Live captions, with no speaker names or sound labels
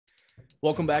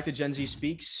Welcome back to Gen Z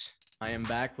Speaks. I am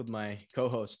back with my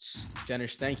co-hosts,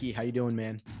 Jenish. Thank you. How you doing,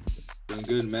 man? Doing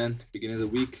good, man. Beginning of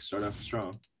the week, start off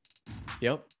strong.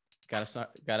 Yep.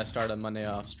 Gotta start on Monday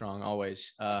off strong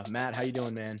always. Matt, how you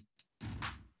doing, man?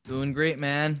 Doing great,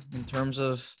 man, in terms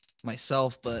of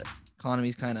myself, but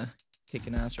economy's kind of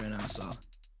kicking ass right now, so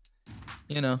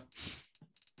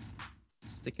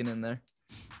sticking in there.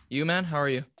 You, man, how are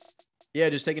you? Yeah,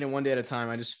 just taking it one day at a time.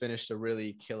 I just finished a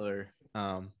really killer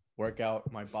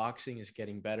workout. My boxing is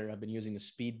getting better. I've been using the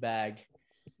speed bag,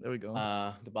 There we go.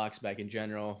 the box bag in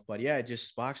general. But yeah,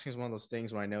 boxing is one of those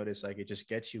things where I notice like it just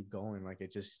gets you going. Like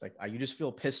it just like you just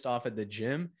feel pissed off at the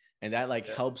gym, and that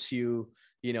helps you,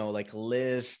 like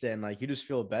lift and like you just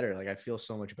feel better. Like I feel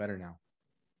so much better now.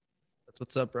 That's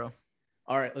what's up, bro.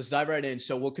 All right, let's dive right in.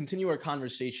 So we'll continue our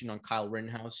conversation on Kyle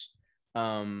Rittenhouse.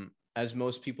 As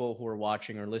most people who are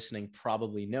watching or listening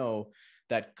probably know,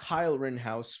 that Kyle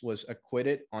Rittenhouse was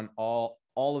acquitted on all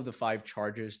of the 5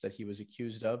 charges that he was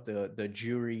accused of. The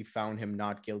jury found him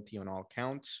not guilty on all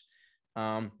counts.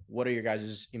 What are your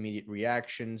guys' immediate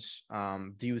reactions?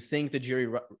 Do you think the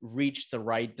jury reached the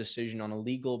right decision on a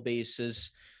legal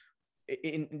basis?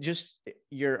 In just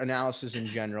your analysis in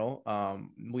general,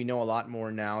 we know a lot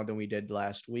more now than we did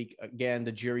last week. Again,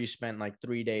 the jury spent like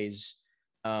 3 days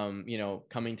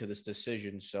coming to this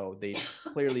decision. So they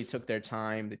clearly took their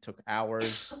time. They took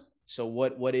hours. So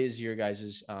what is your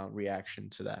guys' reaction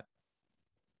to that?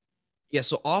 Yeah,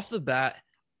 so off the bat,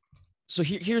 so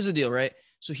here's the deal, right?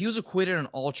 So he was acquitted on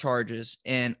all charges,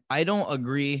 and I don't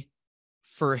agree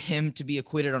for him to be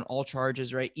acquitted on all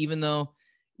charges, right? Even though,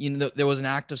 there was an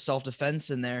act of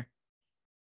self-defense in there.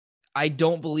 I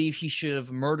don't believe he should have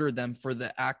murdered them for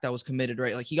the act that was committed,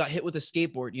 right? Like he got hit with a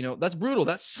skateboard, that's brutal.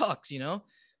 That sucks,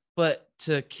 but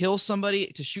to kill somebody,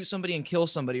 to shoot somebody and kill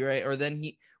somebody, right? Or then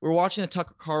we're watching the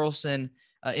Tucker Carlson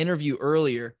interview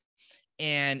earlier,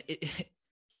 and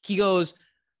he goes,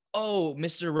 "Oh,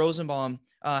 Mr. Rosenbaum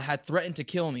had threatened to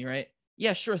kill me," right?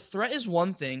 Yeah, sure. Threat is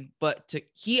one thing, but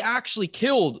he actually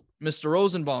killed Mr.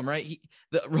 Rosenbaum, right?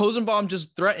 The Rosenbaum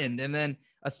just threatened, and then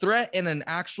a threat and an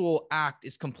actual act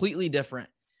is completely different.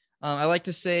 I like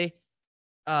to say,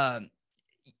 a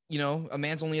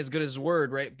man's only as good as his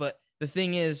word, right? But the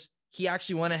thing is, he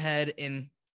actually went ahead and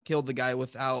killed the guy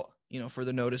without,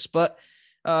 further notice. But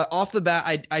off the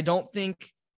bat, I don't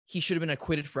think he should have been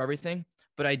acquitted for everything,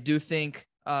 but I do think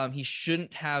he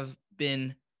shouldn't have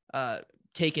been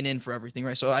taken in for everything,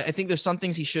 right? So I think there's some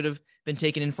things he should have been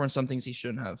taken in for and some things he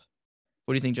shouldn't have.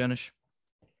 What do you think, Jenish?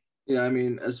 Yeah, I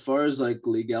mean, as far as like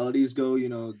legalities go,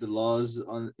 the laws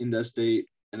in that state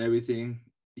and everything,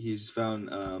 he's found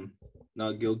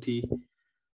not guilty.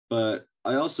 But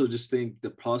I also just think the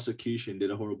prosecution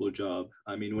did a horrible job.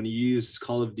 I mean, when you use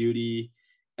Call of Duty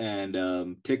and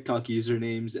TikTok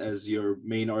usernames as your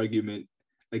main argument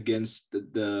against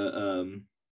the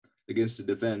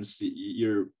defense,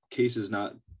 your case is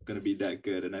not going to be that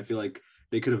good. And I feel like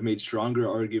they could have made stronger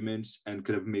arguments and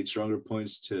could have made stronger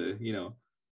points to,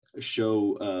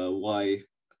 show why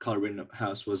Kyle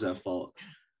Rittenhouse was at fault.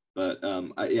 But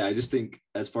I just think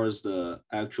as far as the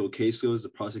actual case goes, the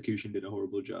prosecution did a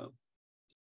horrible job.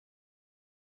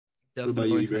 Definitely, what about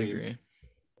you, I Ibrahim? agree.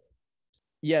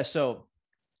 Yeah, so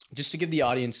just to give the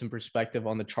audience some perspective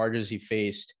on the charges he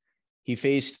faced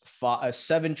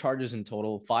 7 charges in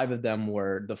total. 5 of them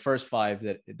were the first 5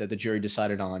 that the jury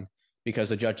decided on, because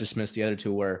the judge dismissed the other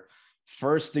 2 were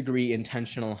first-degree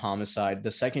intentional homicide.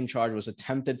 The second charge was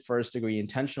attempted first-degree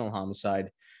intentional homicide,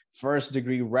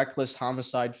 first-degree reckless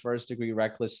homicide, first-degree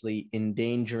recklessly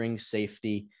endangering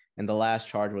safety, and the last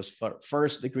charge was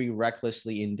first-degree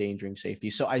recklessly endangering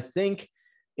safety. So I think,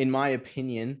 in my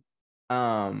opinion,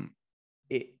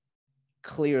 it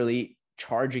clearly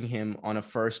charging him on a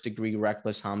first-degree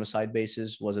reckless homicide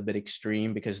basis was a bit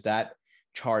extreme, because that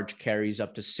charge carries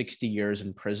up to 60 years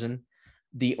in prison.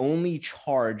 The only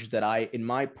charge that in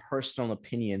my personal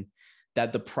opinion,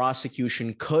 that the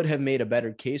prosecution could have made a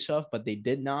better case of, but they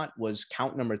did not, was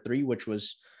count number 3, which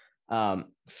was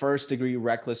first-degree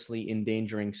recklessly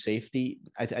endangering safety.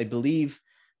 I believe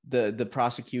the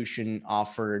prosecution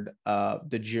offered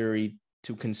the jury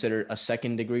to consider a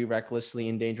second-degree recklessly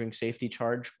endangering safety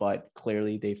charge, but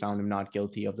clearly they found him not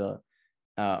guilty of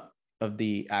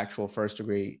the actual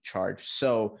first-degree charge.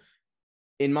 So,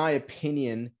 in my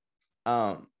opinion,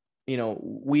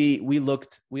 we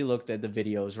looked at the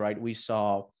videos, right? We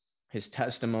saw his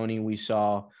testimony, we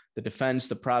saw the defense,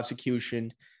 the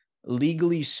prosecution.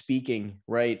 Legally speaking,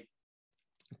 right,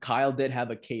 Kyle did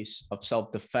have a case of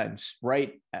self-defense,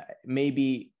 right?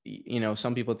 Maybe,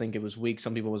 some people think it was weak,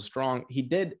 some people was strong. He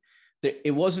did.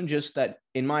 It wasn't just that,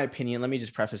 in my opinion, let me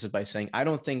just preface it by saying, I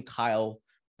don't think Kyle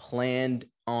planned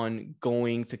on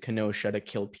going to Kenosha to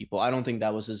kill people. I don't think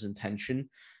that was his intention.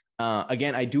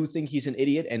 Again, I do think he's an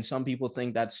idiot, and some people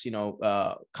think that's,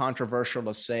 controversial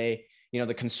to say.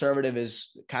 The conservative is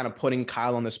kind of putting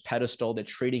Kyle on this pedestal. They're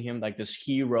treating him like this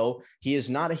hero. He is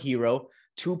not a hero.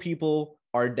 2 people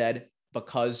are dead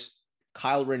because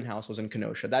Kyle Rittenhouse was in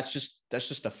Kenosha. That's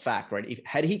just a fact, right?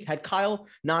 Had Kyle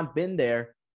not been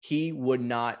there, 2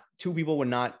 people would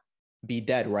not be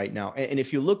dead right now. And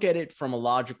if you look at it from a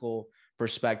logical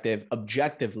perspective,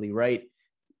 objectively, right,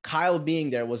 Kyle being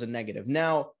there was a negative.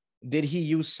 Now, did he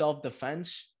use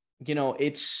self-defense?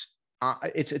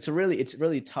 It's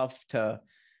really tough to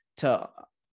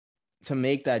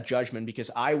make that judgment,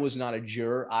 because I was not a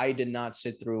juror. I did not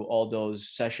sit through all those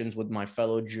sessions with my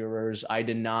fellow jurors. I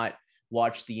did not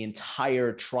watch the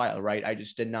entire trial, right? I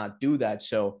just did not do that.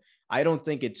 So I don't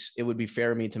think it would be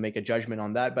fair of me to make a judgment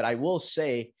on that. But I will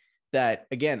say that,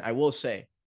 again,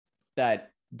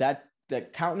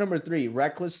 that count number 3,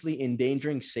 recklessly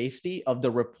endangering safety of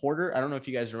the reporter. I don't know if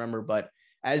you guys remember, but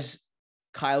as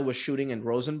Kyle was shooting in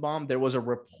Rosenbaum, there was a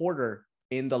reporter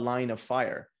in the line of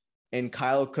fire, and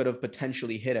Kyle could have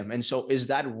potentially hit him. And so is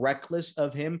that reckless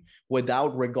of him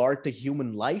without regard to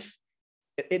human life?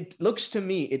 It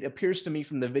appears to me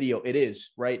from the video, it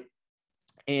is, right?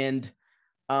 And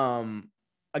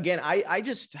again, I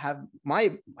just want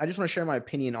to share my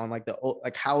opinion on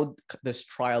how this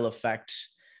trial affects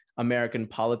American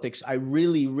politics. I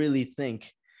really, really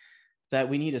think that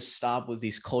we need to stop with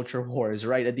these culture wars,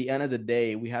 right? At the end of the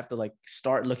day, we have to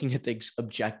start looking at things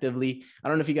objectively. I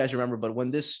don't know if you guys remember, but when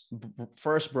this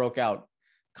first broke out,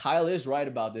 Kyle is right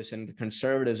about this, and the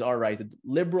conservatives are right. The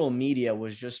liberal media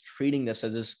was just treating this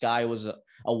as this guy was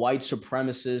a white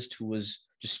supremacist who was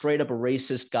just straight up a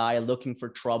racist guy looking for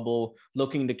trouble,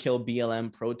 looking to kill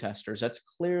BLM protesters. That's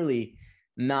clearly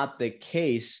not the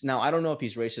case. Now, I don't know if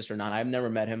he's racist or not. I've never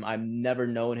met him. I've never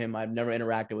known him. I've never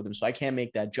interacted with him. So I can't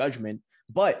make that judgment.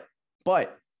 But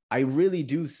I really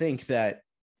do think that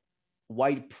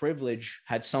white privilege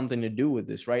had something to do with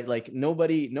this, right? No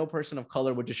person of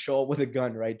color would just show up with a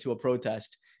gun, right, to a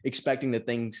protest expecting that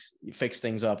things fix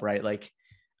things up, right?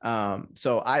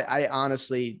 So I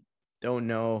honestly don't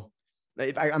know.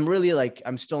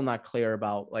 I'm still not clear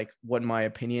about what my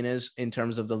opinion is in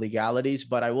terms of the legalities,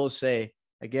 but I will say,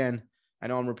 again, I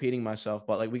know I'm repeating myself,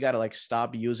 but we got to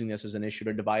stop using this as an issue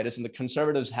to divide us. And the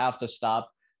conservatives have to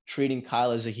stop treating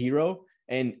Kyle as a hero.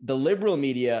 And the liberal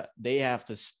media, they have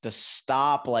to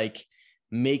stop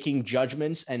making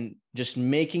judgments and just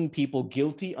making people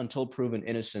guilty until proven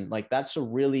innocent. That's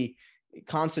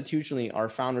constitutionally, our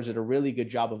founders did a really good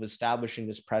job of establishing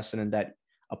this precedent that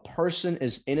a person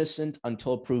is innocent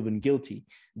until proven guilty.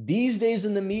 These days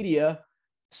in the media,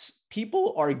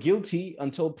 people are guilty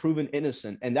until proven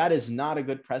innocent. And that is not a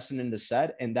good precedent to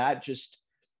set. And that's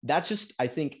just, I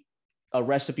think, a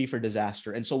recipe for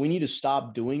disaster. And so we need to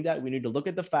stop doing that. We need to look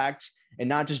at the facts and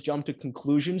not just jump to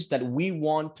conclusions that we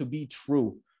want to be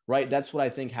true, right? That's what I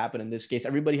think happened in this case.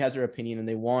 Everybody has their opinion and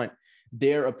they want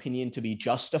their opinion to be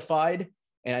justified.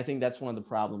 And I think that's one of the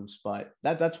problems, but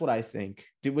that's what I think.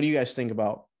 What do you guys think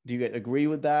about? Do you guys agree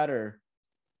with that or?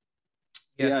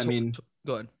 Yeah,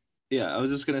 go ahead. Yeah, I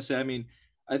was just going to say,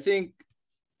 I think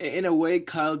in a way,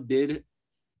 Kyle did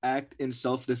act in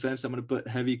self-defense. I'm going to put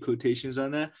heavy quotations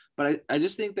on that, but I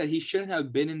just think that he shouldn't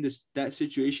have been in that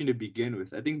situation to begin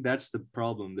with. I think that's the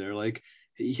problem there.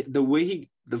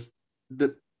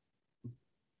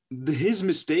 His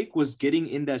mistake was getting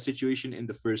in that situation in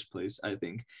the first place, I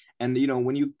think. And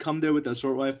when you come there with a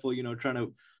assault rifle, trying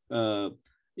to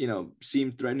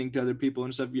seem threatening to other people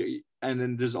and stuff, and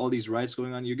then there's all these riots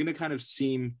going on, you're going to kind of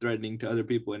seem threatening to other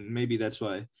people, and maybe that's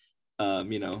why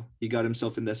he got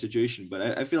himself in that situation.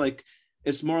 But I feel like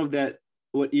it's more of that,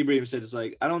 what Ibrahim said is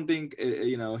I don't think,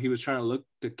 he was trying to look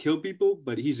to kill people,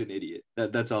 but he's an idiot.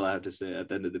 That's all I have to say at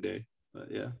the end of the day. But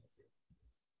yeah.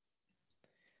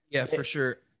 Yeah, for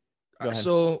sure.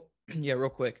 So yeah, real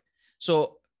quick.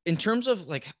 So in terms of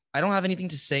I don't have anything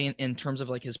to say in terms of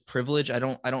his privilege. I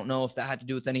don't know if that had to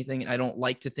do with anything. I don't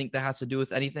like to think that has to do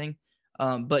with anything.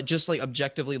 But just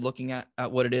objectively looking at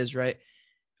what it is, right?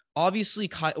 Obviously,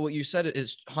 Kyle, what you said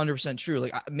is 100% true.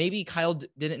 Maybe Kyle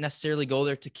didn't necessarily go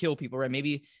there to kill people, right?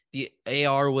 Maybe the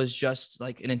AR was just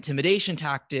an intimidation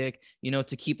tactic,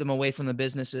 to keep them away from the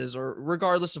businesses, or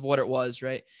regardless of what it was,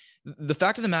 right? The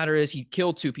fact of the matter is he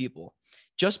killed 2 people.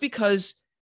 Just because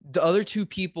the other 2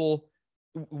 people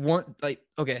weren't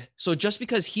okay, so just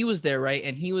because he was there, right,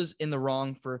 and he was in the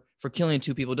wrong for killing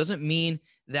 2 people doesn't mean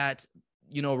that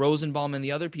Rosenbaum and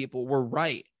the other people were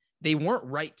right. They weren't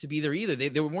right to be there either.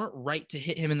 They weren't right to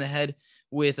hit him in the head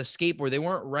with a skateboard. They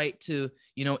weren't right to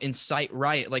incite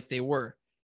riot like they were.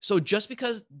 So just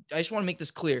because, I just want to make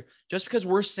this clear, just because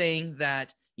we're saying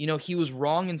that, you know, he was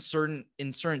wrong in certain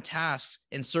tasks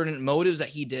and certain motives that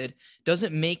he did,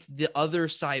 doesn't make the other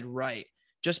side right.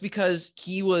 Just because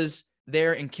he was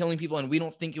there and killing people and we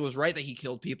don't think it was right that he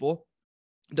killed people,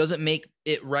 doesn't make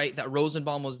it right that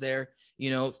Rosenbaum was there,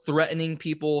 you know, threatening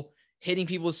people, hitting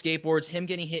people with skateboards, him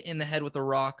getting hit in the head with a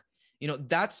rock. You know,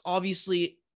 that's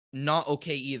obviously not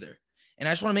okay either. And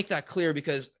I just want to make that clear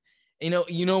because, you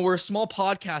know, we're a small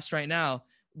podcast right now,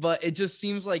 but it just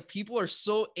seems like people are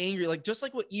so angry. Like, just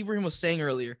like what Ibrahim was saying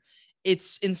earlier,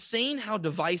 it's insane how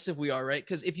divisive we are, right?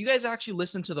 Because if you guys actually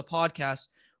listen to the podcast,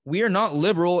 we are not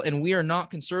liberal and we are not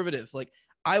conservative. Like,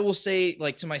 I will say,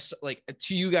 like,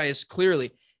 to you guys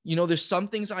clearly, you know, there's some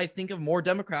things I think of more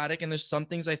Democratic and there's some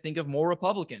things I think of more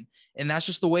Republican. And that's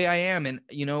just the way I am. And,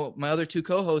 you know, my other two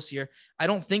co-hosts here, I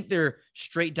don't think they're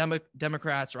straight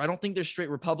Democrats, or I don't think they're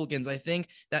straight Republicans. I think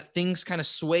that things kind of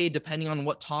sway depending on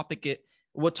what topic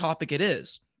it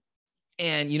is.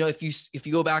 And, you know, if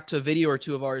you go back to a video or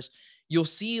two of ours, you'll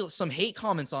see some hate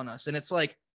comments on us. And it's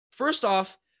like, first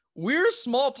off, we're a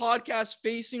small podcast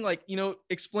facing, like, you know,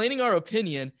 explaining our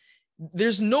opinion.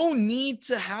 There's no need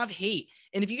to have hate.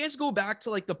 And if you guys go back to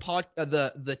like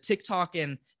the TikTok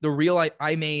and the reel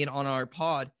I made on our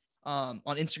pod on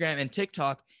Instagram and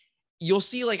TikTok, you'll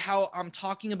see like how I'm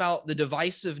talking about the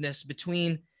divisiveness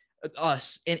between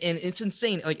us. And it's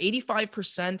insane. Like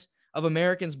 85% of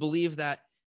Americans believe that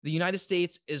the United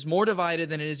States is more divided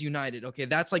than it is united. Okay,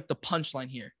 that's like the punchline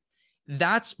here.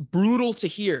 That's brutal to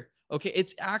hear. Okay,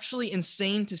 it's actually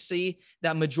insane to see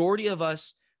that majority of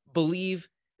us believe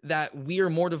that we are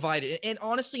more divided. And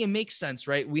honestly, it makes sense,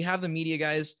 right? We have the media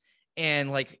guys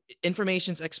and like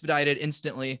information's expedited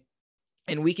instantly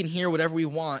and we can hear whatever we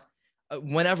want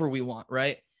whenever we want,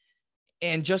 right?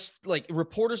 And just like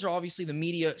reporters are obviously the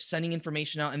media sending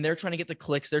information out and they're trying to get the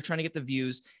clicks, they're trying to get the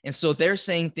views. And so they're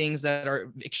saying things that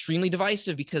are extremely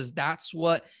divisive because that's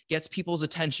what gets people's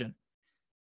attention.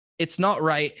 It's not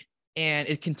right. And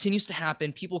it continues to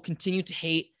happen. People continue to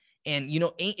hate. And, you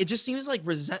know, it just seems like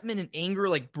resentment and anger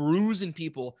like bruise in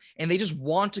people, and they just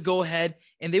want to go ahead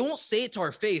and they won't say it to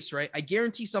our face, right? I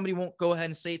guarantee somebody won't go ahead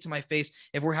and say it to my face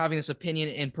if we're having this opinion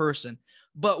in person.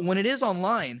 But when it is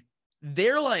online,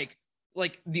 they're like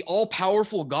the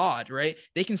all-powerful God, right?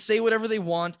 They can say whatever they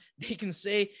want. They can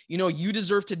say, you know, you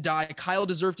deserve to die. Kyle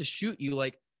deserved to shoot you.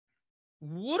 Like,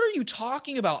 what are you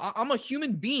talking about? I'm a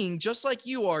human being just like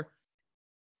you are,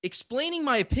 explaining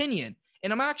my opinion.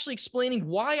 And I'm actually explaining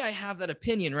why I have that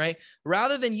opinion, right?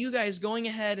 Rather than you guys going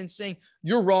ahead and saying,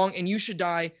 you're wrong and you should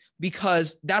die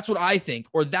because that's what I think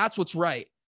or that's what's right.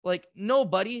 Like, no,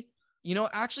 buddy, you know,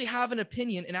 actually have an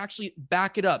opinion and actually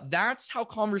back it up. That's how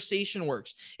conversation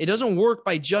works. It doesn't work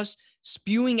by just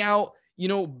spewing out, you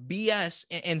know, BS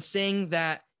and saying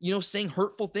that, you know, saying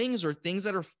hurtful things or things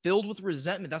that are filled with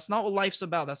resentment. That's not what life's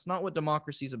about. That's not what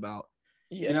democracy is about.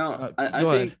 Yeah. You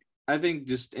know, I think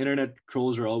just internet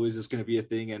trolls are always just going to be a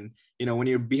thing. And, you know, when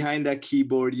you're behind that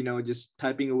keyboard, you know, just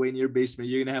typing away in your basement,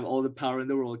 you're going to have all the power in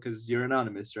the world because you're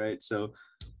anonymous, right? So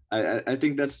I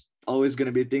think that's always going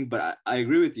to be a thing. But I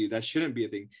agree with you. That shouldn't be a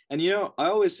thing. And, you know, I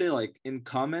always say, like, in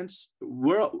comments,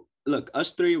 look,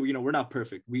 us three, you know, we're not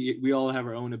perfect. We all have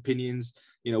our own opinions.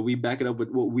 You know, we back it up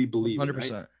with what we believe 100%.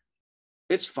 in, right?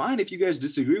 It's fine if you guys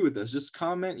disagree with us. Just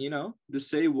comment, you know, just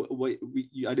say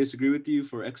I disagree with you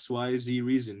for X, Y, Z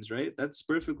reasons, right? That's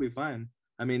perfectly fine.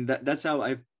 I mean, that's how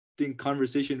I think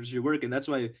conversation should work. And that's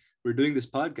why we're doing this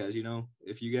podcast. You know,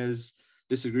 if you guys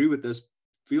disagree with us,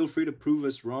 feel free to prove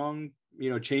us wrong, you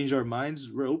know, change our minds.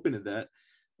 We're open to that.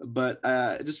 But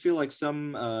I just feel like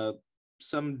some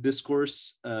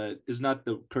discourse is not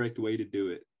the correct way to do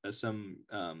it. It's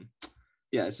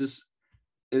just,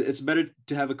 it's better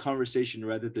to have a conversation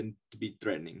rather than to be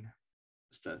threatening,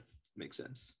 if that makes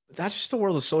sense. That's just the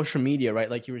world of social media, right?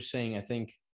 Like you were saying, I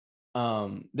think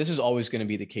this is always going to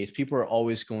be the case. People are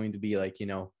always going to be like, you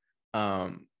know,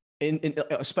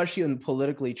 especially in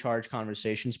politically charged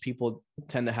conversations, people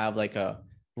tend to have like a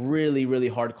really, really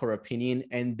hardcore opinion,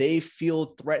 and they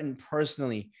feel threatened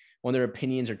personally when their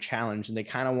opinions are challenged, and they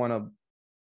kind of want to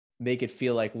make it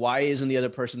feel like, why isn't the other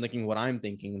person thinking what I'm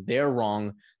thinking? They're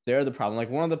wrong. They're the problem. Like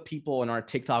one of the people in our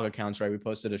TikTok accounts, right? We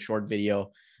posted a short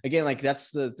video. Again, like that's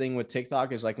the thing with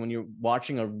TikTok is like when you're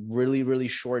watching a really, really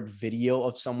short video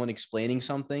of someone explaining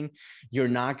something, you're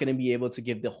not going to be able to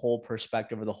give the whole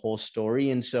perspective or the whole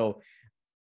story. And so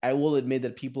I will admit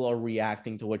that people are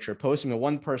reacting to what you're posting. And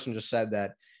one person just said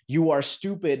that you are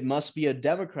stupid, must be a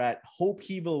Democrat. Hope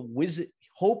he will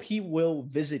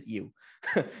visit you.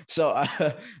 So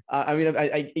I mean,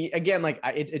 I again, like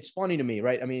it's funny to me,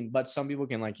 right? I mean, but some people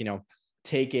can like, you know,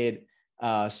 take it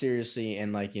seriously.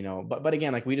 And like, but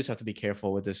again, like we just have to be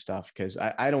careful with this stuff because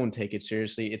I don't take it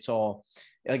seriously. It's all,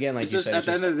 again, like It's you just said, at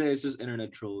the end of the day, it's just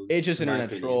internet trolls. it's just in my internet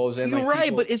opinion. trolls. And You're like right,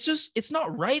 people, but it's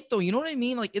not right though. You know what I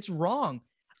mean? Like it's wrong.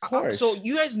 of So course.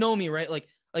 you guys know me, right? Like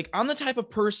I'm the type of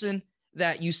person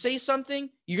that you say something,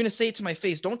 you're gonna say it to my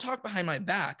face. Don't talk behind my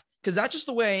back because that's just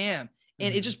the way I am.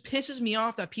 And it just pisses me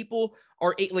off that people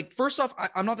are like, first off,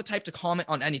 I'm not the type to comment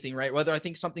on anything, right? Whether I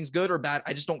think something's good or bad,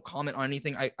 I just don't comment on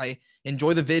anything. I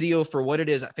enjoy the video for what it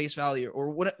is at face value or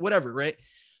whatever, right?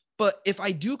 But if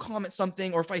I do comment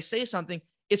something or if I say something,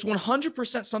 it's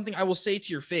 100% something I will say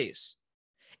to your face.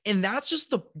 And that's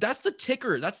the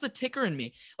ticker. That's the ticker in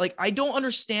me. Like, I don't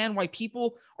understand why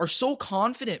people are so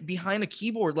confident behind a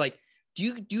keyboard. Like,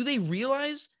 do they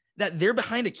realize that they're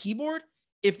behind a keyboard?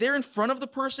 If they're in front of the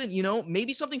person,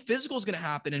 maybe something physical is going to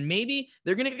happen and maybe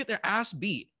they're going to get their ass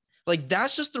beat. Like,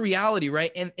 that's just the reality,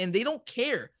 right? And they don't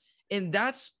care. And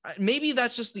maybe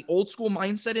that's just the old school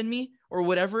mindset in me or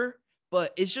whatever,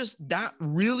 but it's just that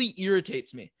really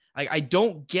irritates me. I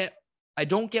don't get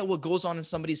what goes on in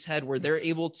somebody's head where they're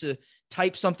able to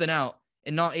type something out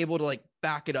and not able to like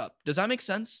back it up. Does that make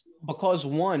sense? Because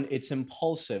one, it's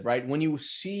impulsive, right? When you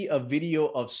see a video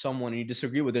of someone and you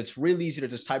disagree with it, it's really easy to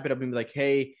just type it up and be like,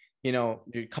 hey, you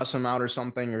cuss them out or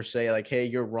something, or say like, hey,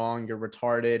 you're wrong, you're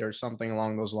retarded, or something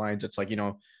along those lines. It's like,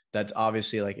 that's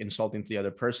obviously like insulting to the other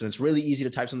person. It's really easy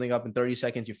to type something up in 30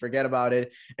 seconds, you forget about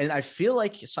it. And I feel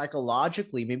like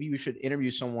psychologically, maybe we should interview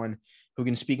someone who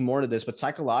can speak more to this, but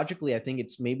psychologically, I think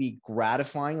it's maybe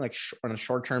gratifying, like on a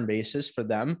short-term basis for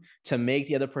them to make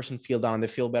the other person feel down and they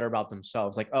feel better about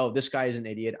themselves. Like, oh, this guy is an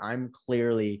idiot. I'm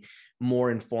clearly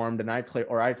more informed and I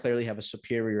clearly have a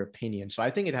superior opinion. So I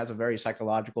think it has a very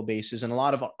psychological basis. And a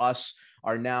lot of us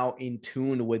are now in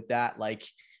tune with that, like,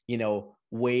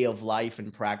 way of life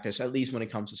and practice, at least when it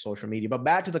comes to social media. But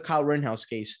back to the Kyle Rittenhouse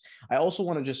case, I also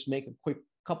want to just make a quick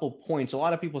couple points. A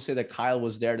lot of people say that Kyle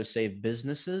was there to save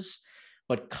businesses.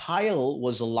 But Kyle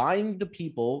was lying to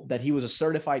people that he was a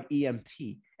certified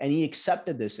EMT, and he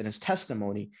accepted this in his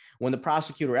testimony. When the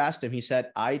prosecutor asked him, he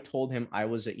said, I told him I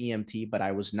was an EMT, but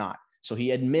I was not. So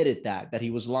he admitted that he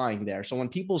was lying there. So when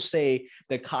people say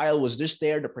that Kyle was just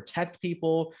there to protect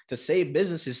people, to save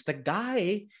businesses, the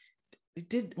guy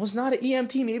was not an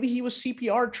EMT. Maybe he was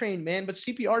CPR trained, man, but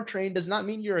CPR trained does not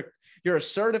mean you're a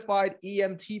certified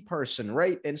EMT person,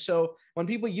 right? And so when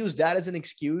people use that as an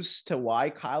excuse to why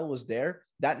Kyle was there,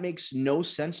 that makes no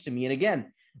sense to me. And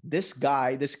again, this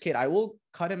kid, I will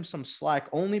cut him some slack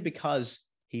only because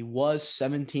he was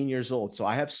 17 years old. So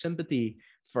I have sympathy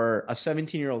for a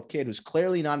 17-year-old kid who's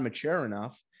clearly not mature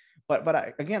enough. But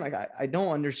I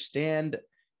don't understand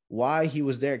why he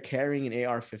was there carrying an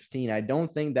AR-15. I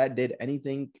don't think that did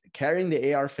anything. Carrying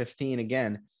the AR-15,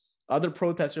 again, other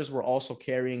protesters were also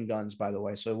carrying guns, by the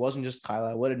way. So it wasn't just Kyle.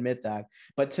 I would admit that.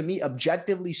 But to me,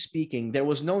 objectively speaking, there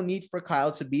was no need for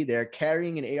Kyle to be there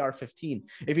carrying an AR-15.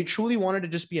 If he truly wanted to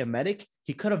just be a medic,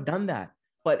 he could have done that.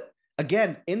 But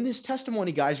again, in this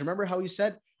testimony, guys, remember how he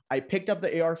said, I picked up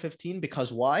the AR-15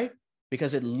 because why?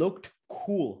 Because it looked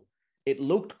cool. It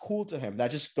looked cool to him.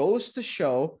 That just goes to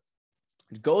show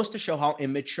how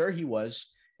immature he was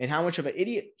and how much of an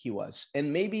idiot he was.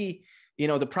 And maybe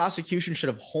the prosecution should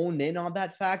have honed in on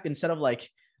that fact instead of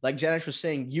like Janish was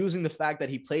saying, using the fact that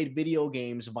he played video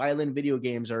games, violent video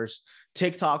games, or his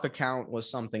TikTok account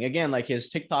was something. Again, like his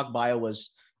TikTok bio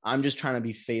was, I'm just trying to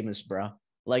be famous, bro.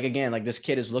 Like, again, like this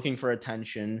kid is looking for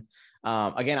attention.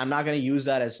 Again, I'm not going to use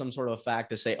that as some sort of fact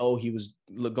to say, oh, he was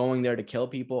going there to kill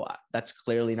people. That's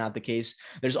clearly not the case.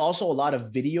 There's also a lot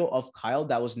of video of Kyle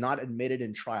that was not admitted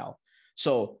in trial.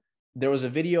 So there was a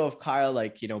video of Kyle,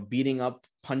 like, beating up,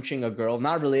 punching a girl,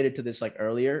 not related to this, like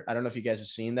earlier. I don't know if you guys have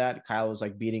seen that. Kyle was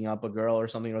like beating up a girl or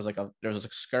something. There was a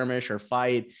skirmish or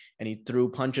fight and he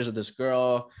threw punches at this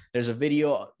girl. There's a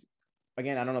video.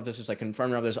 Again, I don't know if this is like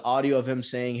confirmed or not. There's audio of him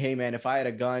saying, hey man, if I had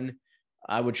a gun,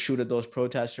 I would shoot at those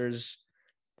protesters.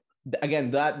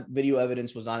 Again, that video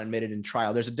evidence was not admitted in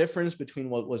trial. There's a difference between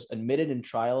what was admitted in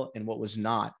trial and what was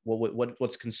not,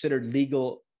 what's considered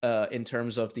legal in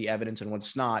terms of the evidence and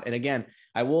what's not. And again,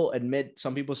 I will admit,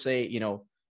 some people say,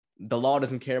 the law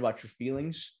doesn't care about your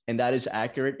feelings, and that is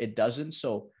accurate. It doesn't.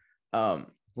 So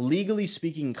legally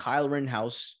speaking, Kyle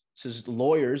Rittenhouse's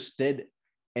lawyers did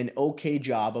an okay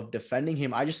job of defending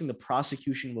him. I just think the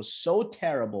prosecution was so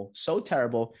terrible. There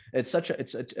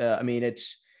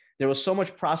was so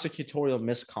much prosecutorial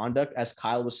misconduct, as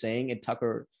Kyle was saying,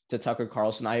 to Tucker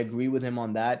Carlson. I agree with him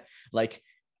on that. Like,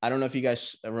 I don't know if you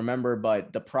guys remember,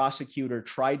 but the prosecutor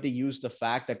tried to use the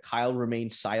fact that Kyle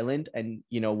remained silent and,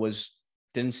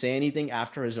 didn't say anything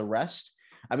after his arrest.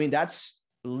 I mean, that's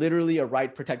literally a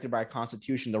right protected by our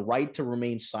Constitution, the right to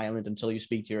remain silent until you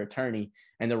speak to your attorney,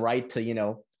 and the right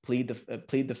to, plead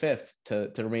the fifth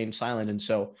to remain silent. And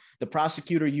so the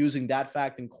prosecutor using that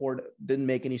fact in court didn't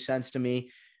make any sense to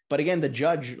me. But again, the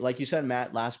judge, like you said,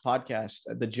 Matt, last podcast,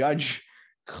 the judge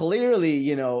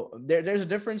clearly, there's a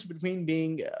difference between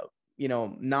being,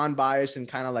 non-biased and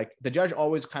kind of like the judge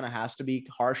always kind of has to be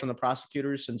harsh on the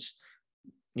prosecutors since,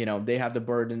 they have the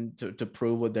burden to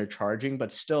prove what they're charging.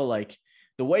 But still, like,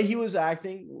 the way he was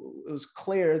acting, it was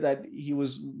clear that he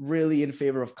was really in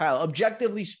favor of Kyle.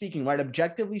 Objectively speaking, right?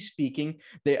 Objectively speaking,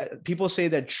 people say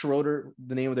that Schroeder,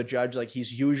 the name of the judge, like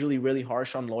he's usually really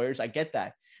harsh on lawyers. I get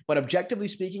that. But objectively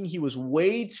speaking, he was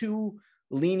way too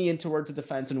lenient towards the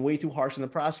defense and way too harsh on the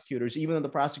prosecutors, even though the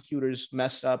prosecutors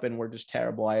messed up and were just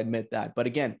terrible. I admit that. But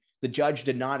again, the judge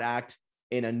did not act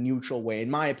in a neutral way, in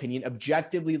my opinion,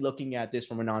 objectively looking at this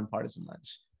from a nonpartisan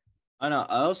lens. I know.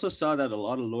 I also saw that a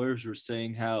lot of lawyers were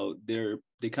saying how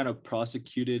they kind of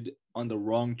prosecuted on the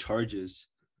wrong charges.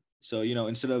 So,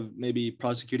 instead of maybe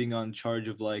prosecuting on charge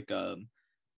of like,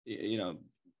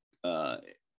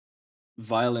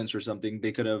 violence or something,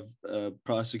 they could have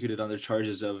prosecuted on the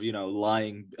charges of,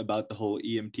 lying about the whole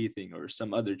EMT thing or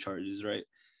some other charges, right?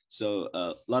 So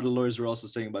a lot of lawyers were also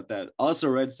saying about that. I also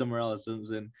read somewhere else,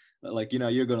 and like,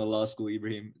 you're going to law school,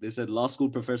 Ibrahim. They said law school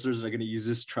professors are going to use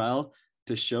this trial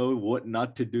to show what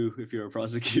not to do if you're a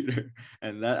prosecutor.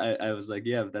 And that I was like,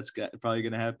 yeah, that's probably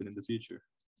going to happen in the future.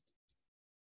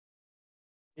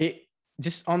 It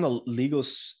just on the legal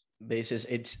basis,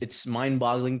 it's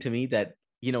mind-boggling to me that,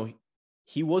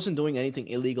 he wasn't doing anything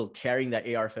illegal carrying that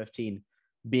AR-15,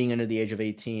 being under the age of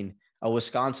 18. A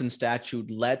Wisconsin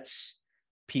statute lets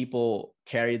people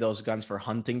carry those guns for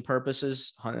hunting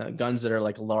purposes, guns that are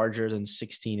like larger than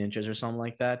 16 inches or something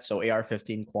like that. So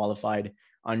AR-15 qualified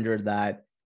under that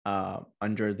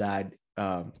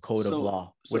code of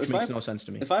law, which makes no sense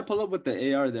to me. If I pull up with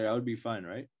the AR there, I would be fine,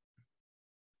 right?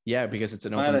 Yeah, because it's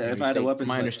an open. If I had a weapons,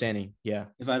 my understanding, yeah.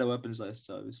 If I had a weapons license,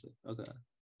 obviously, okay.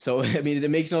 So I mean,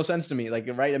 it makes no sense to me, like,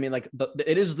 right? I mean, like,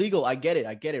 it is legal. I get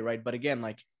it, right? But again,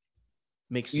 like,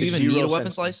 makes you even need a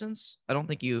weapons license? I don't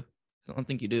think you do.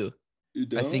 You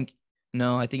don't?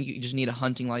 I think you just need a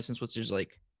hunting license, which is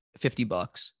like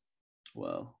 $50.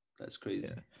 Wow, that's crazy.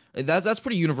 Yeah. That's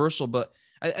pretty universal, but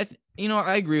I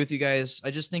agree with you guys. I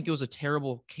just think it was a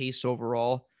terrible case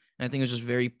overall, and I think it was just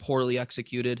very poorly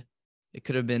executed. It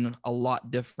could have been a lot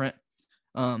different.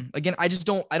 Again, I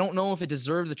don't know if it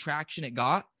deserved the traction it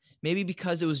got. Maybe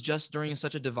because it was just during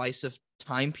such a divisive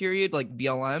time period, like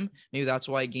BLM. Maybe that's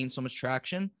why it gained so much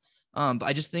traction. But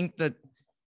I just think that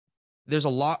there's a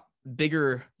lot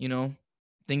bigger,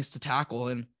 things to tackle.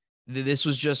 And this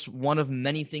was just one of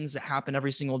many things that happen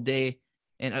every single day.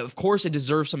 And of course, it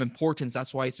deserves some importance.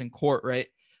 That's why it's in court, right?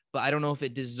 But I don't know if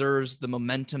it deserves the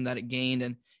momentum that it gained.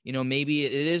 And, maybe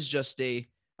it is just a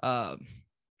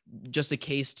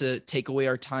case to take away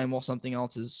our time while something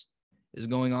else is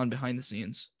going on behind the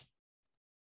scenes.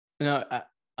 No,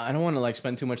 I don't want to like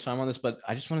spend too much time on this, but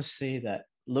I just want to say that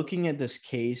looking at this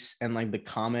case and like the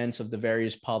comments of the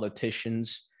various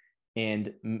politicians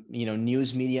and,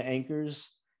 news media anchors,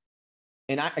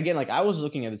 and I was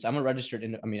looking at this. I'm not a registered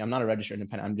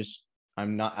independent.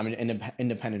 I'm an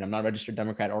independent. I'm not a registered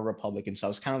Democrat or Republican. So I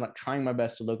was kind of like trying my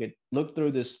best to look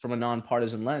through this from a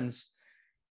nonpartisan lens.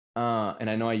 And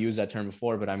I know I used that term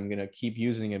before, but I'm going to keep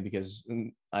using it because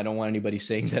I don't want anybody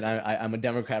saying that I'm a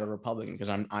Democrat or Republican, because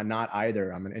I'm not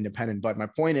either. I'm an independent. But my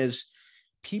point is,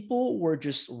 people were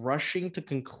just rushing to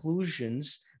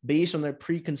conclusions based on their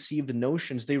preconceived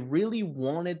notions. They really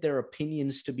wanted their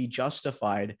opinions to be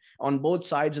justified on both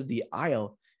sides of the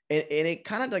aisle. And it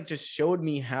kind of like just showed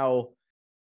me how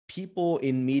people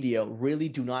in media really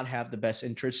do not have the best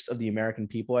interests of the American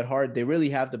people at heart. They really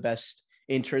have the best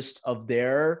interest of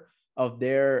their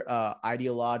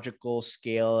ideological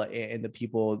scale and the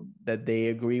people that they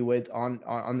agree with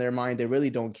on their mind. They really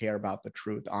don't care about the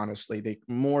truth. Honestly, they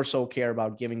more so care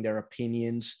about giving their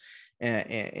opinions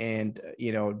and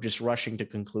just rushing to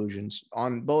conclusions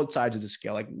on both sides of the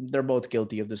scale. Like, they're both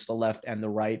guilty of this, the left and the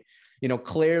right.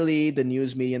 Clearly the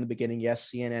news media in the beginning,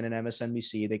 yes, CNN and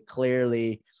MSNBC, they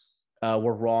clearly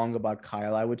were wrong about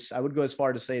Kyle. I would go as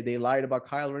far to say they lied about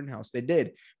Kyle Rittenhouse. They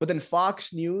did. But then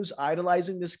Fox News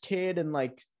idolizing this kid and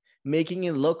like making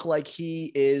it look like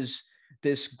he is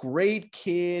this great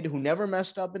kid who never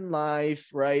messed up in life,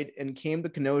 right? And came to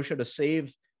Kenosha to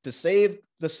save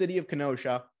the city of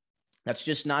Kenosha. That's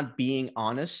just not being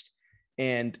honest.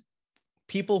 And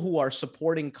people who are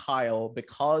supporting Kyle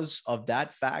because of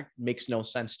that fact makes no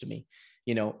sense to me.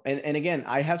 And again,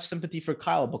 I have sympathy for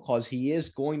Kyle because he is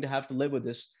going to have to live with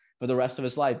this for the rest of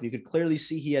his life. You could clearly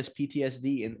see he has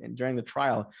PTSD during the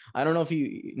trial. I don't know if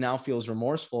he now feels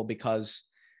remorseful because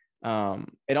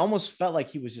it almost felt like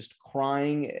he was just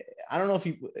crying. I don't know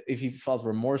if he felt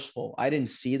remorseful. I didn't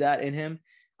see that in him.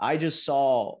 I just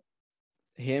saw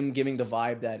him giving the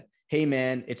vibe that, hey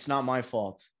man, it's not my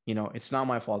fault. It's not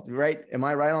my fault. Right? Am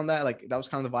I right on that? Like, that was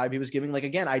kind of the vibe he was giving. Like,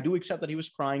 again, I do accept that he was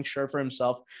crying, sure, for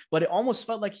himself, but it almost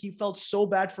felt like he felt so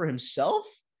bad for himself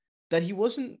that he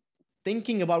wasn't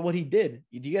thinking about what he did.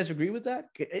 Do you guys agree with that?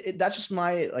 That's just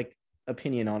my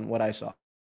opinion on what I saw.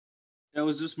 It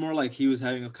was just more like he was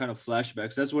having a kind of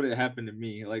flashbacks. That's what it happened to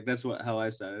me. Like, that's how I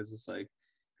saw it. It's just like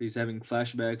he's having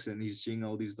flashbacks and he's seeing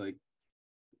all these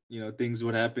things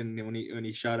would happen when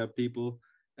he shot up people,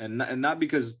 and not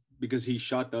because he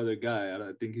shot the other guy.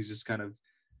 I think he's just kind of,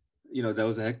 that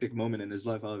was a hectic moment in his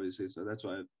life, obviously. So that's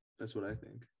what I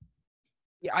think.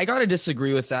 Yeah, I gotta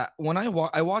disagree with that. When I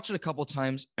watched it a couple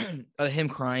times, him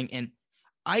crying, and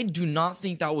I do not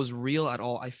think that was real at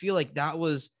all. I feel like that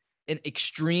was an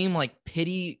extreme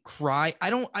pity cry. I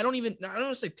don't want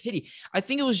to say pity. I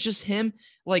think it was just him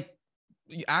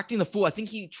acting the fool. I think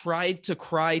he tried to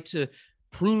cry to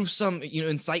prove some,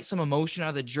 incite some emotion out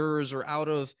of the jurors or out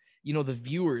of, the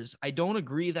viewers. I don't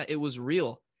agree that it was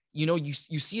real. You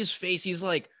see his face. He's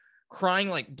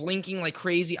crying, blinking like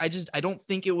crazy. I don't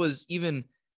think it was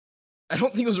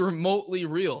remotely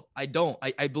real. I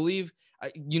believe,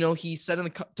 he said in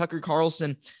the Tucker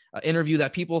Carlson interview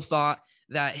that people thought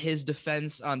that his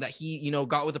defense, that he,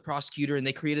 got with the prosecutor and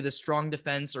they created this strong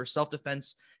defense or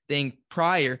self-defense thing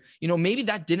prior, maybe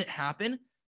that didn't happen,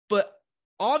 but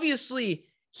obviously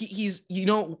he's,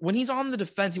 when he's on the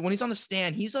defense, when he's on the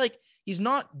stand, he's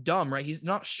not dumb, right? He's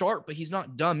not sharp, but he's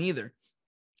not dumb either.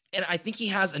 And I think he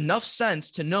has enough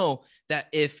sense to know that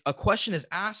if a question is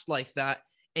asked like that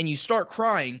and you start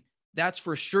crying, that's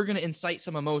for sure going to incite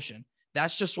some emotion.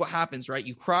 That's just what happens, right?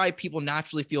 You cry, people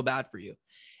naturally feel bad for you.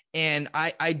 And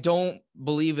I don't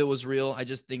believe it was real. I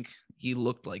just think he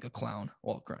looked like a clown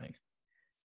while crying.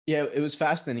 Yeah, it was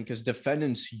fascinating because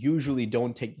defendants usually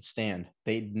don't take the stand.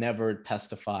 They never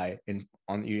testify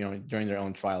during their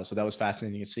own trial. So that was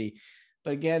fascinating to see.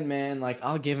 But again, man,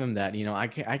 I'll give him that.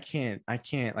 I can't.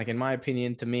 In my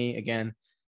opinion, to me, again,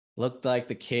 looked like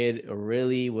the kid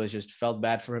really was just felt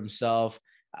bad for himself.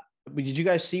 But did you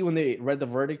guys see when they read the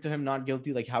verdict to him not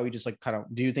guilty, how he just kind of,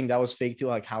 do you think that was fake too?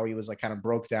 How he was kind of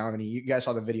broke down, and you guys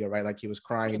saw the video, right? He was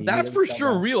crying. And that's for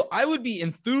sure real. I would be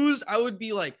enthused. I would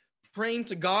be praying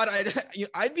to God.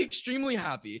 I'd be extremely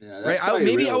happy, right?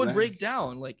 I would break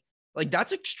down.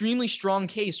 That's extremely strong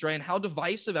case, right? And how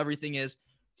divisive everything is.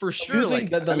 For sure. Do you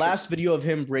think that the last video of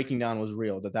him breaking down was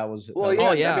real? That was well,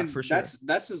 yeah, for sure.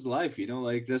 That's his life,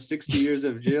 the 60 years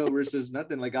of jail versus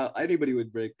nothing. Anybody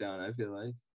would break down, I feel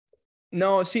like.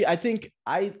 No, see, I think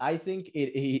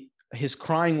his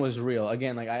crying was real.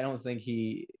 Again, I don't think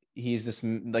he's this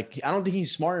I don't think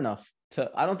he's smart enough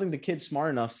I don't think the kid's smart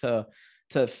enough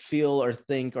to feel or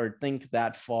think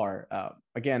that far.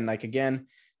 Again, the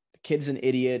kid's an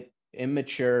idiot,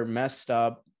 immature, messed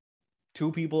up. 2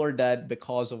 people are dead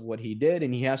because of what he did,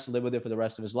 and he has to live with it for the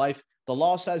rest of his life. The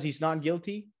law says he's not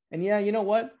guilty. And yeah, you know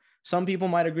what? Some people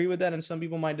might agree with that and some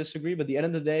people might disagree, but at the end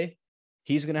of the day,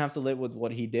 he's going to have to live with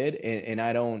what he did. And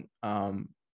I don't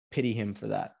pity him for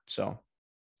that. So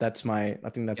I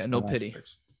think that's no pity.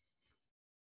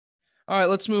 All right,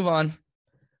 let's move on.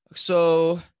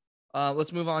 So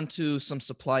let's move on to some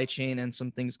supply chain and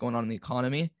some things going on in the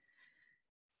economy.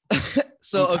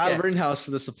 So okay. Kyle Rittenhouse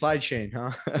to the supply chain,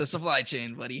 huh? The supply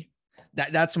chain, buddy.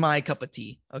 That's my cup of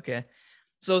tea. Okay.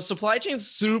 So supply chain is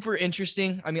super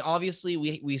interesting. I mean, obviously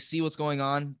we see what's going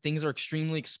on. Things are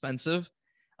extremely expensive.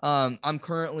 I'm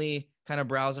currently kind of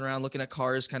browsing around, looking at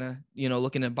cars, kind of,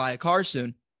 looking to buy a car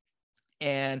soon.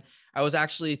 And I was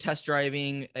actually test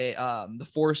driving the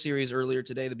 4 Series earlier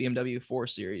today, the BMW 4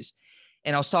 Series.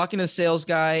 And I was talking to the sales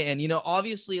guy, and,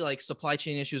 obviously supply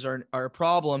chain issues are a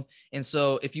problem. And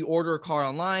so if you order a car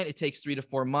online, it takes 3 to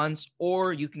 4 months,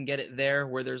 or you can get it there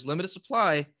where there's limited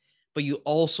supply, but you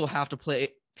also have to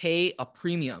pay a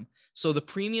premium. So the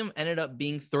premium ended up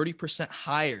being 30%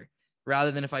 higher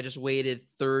rather than if I just waited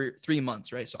 3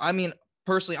 months, right? So, I mean,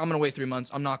 personally, I'm going to wait 3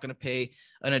 months. I'm not going to pay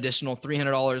an additional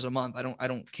 $300 a month. I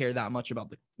don't care that much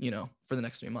about for the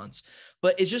next 3 months,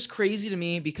 but it's just crazy to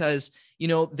me because,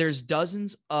 there's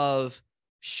dozens of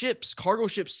cargo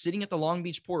ships sitting at the Long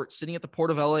Beach port, sitting at the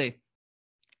port of LA,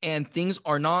 and things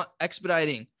are not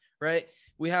expediting, right?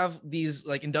 We have these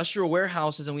industrial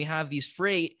warehouses and we have these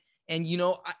freight. And,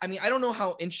 I mean, I don't know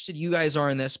how interested you guys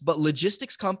are in this, but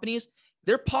logistics companies,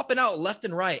 they're popping out left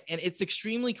and right. And it's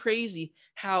extremely crazy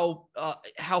how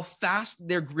fast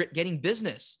they're getting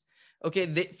business.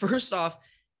 Okay, first off,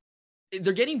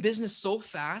 they're getting business so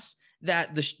fast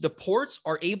that the ports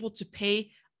are able to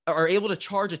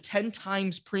charge a 10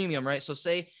 times premium, right? So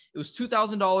say it was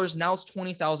 $2,000, now it's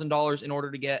 $20,000 in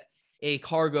order to get a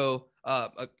cargo,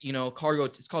 cargo.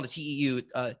 It's called a TEU,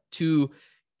 to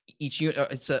each unit.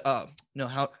 It's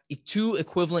two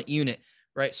equivalent unit,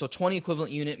 right? So 20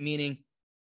 equivalent unit, meaning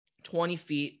 20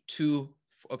 feet to,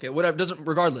 okay, whatever, doesn't,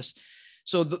 regardless.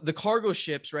 So the cargo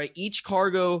ships, right? Each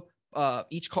cargo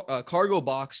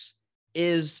box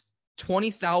is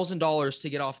 $20,000 to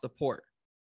get off the port.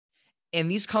 And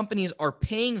these companies are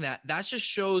paying that. That just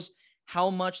shows how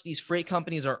much these freight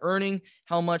companies are earning,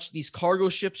 how much these cargo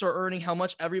ships are earning, how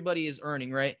much everybody is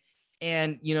earning, right?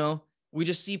 And, we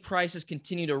just see prices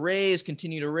continue to raise.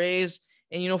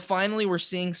 And, finally, we're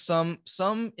seeing some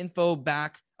info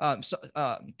back,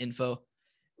 info.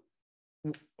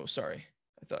 Oh, sorry.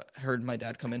 I heard my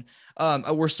dad come in.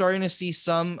 We're starting to see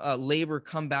some labor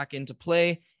come back into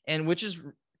play, and which is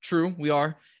true. We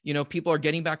are, people are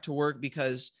getting back to work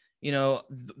because,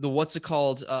 what's it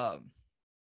called? What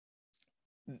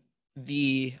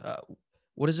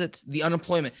is it? The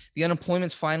unemployment. The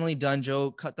unemployment's finally done.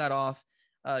 Joe cut that off.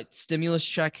 Stimulus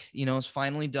check, is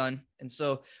finally done. And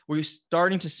so we're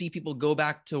starting to see people go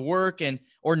back to work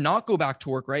or not go back to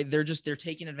work, right? They're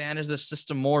taking advantage of the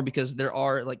system more because there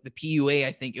are like the PUA,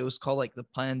 I think it was called, like the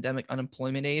pandemic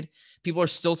unemployment aid. People are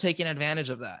still taking advantage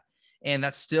of that. And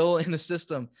that's still in the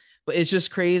system. But it's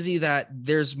just crazy that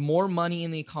there's more money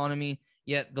in the economy,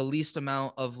 yet the least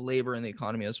amount of labor in the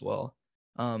economy as well.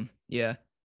 Yeah.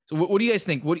 So what do you guys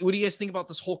think? What do you guys think about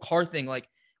this whole car thing? Like,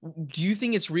 do you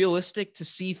think it's realistic to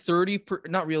see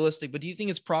not realistic, but do you think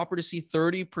it's proper to see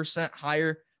 30%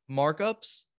 higher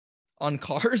markups on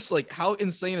cars? Like, how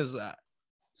insane is that?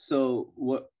 So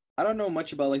I don't know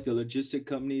much about like the logistic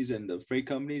companies and the freight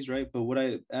companies, right? But what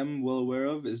I am well aware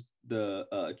of is the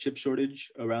chip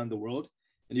shortage around the world.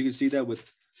 And you can see that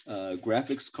with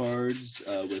graphics cards,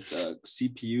 with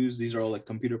CPUs. These are all like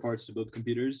computer parts to build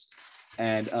computers.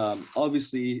 And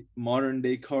obviously, modern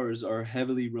day cars are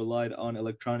heavily relied on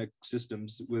electronic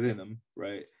systems within them,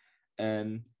 right?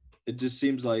 And it just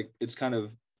seems like it's kind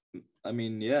of,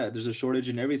 there's a shortage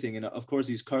in everything. And of course,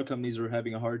 these car companies are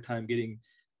having a hard time getting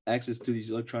access to these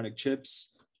electronic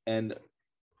chips. And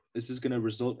this is going to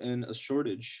result in a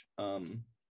shortage.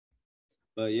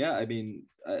 But yeah, I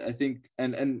think,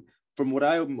 and from what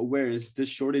I'm aware is this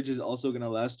shortage is also going to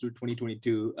last through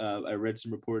 2022. I read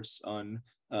some reports on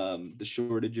the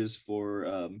shortages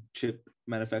for chip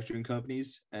manufacturing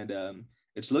companies, and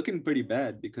it's looking pretty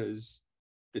bad because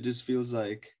it just feels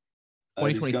like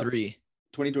 2023.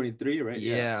 2023, right?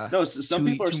 Yeah. No, some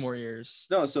people are 2 more years.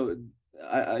 No, so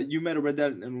you might have read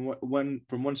that in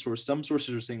from one source. Some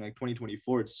sources are saying like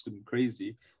 2024. It's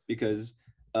crazy because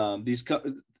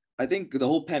I think the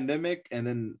whole pandemic and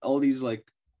then all these like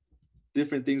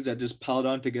different things that just piled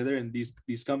on together, and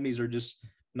these companies are just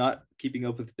not keeping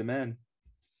up with demand.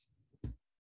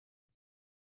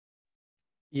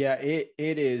 Yeah, it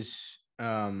is.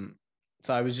 So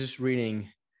I was just reading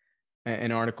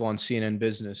an article on CNN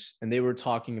Business, and they were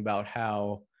talking about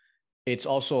how it's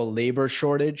also a labor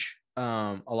shortage.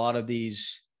 A lot of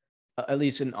these, at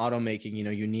least in automaking,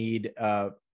 you need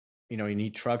you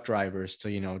need truck drivers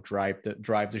to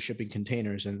drive the shipping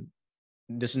containers, and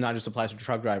this is not just applies to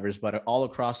truck drivers, but all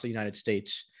across the United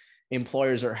States,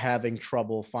 employers are having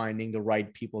trouble finding the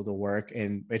right people to work,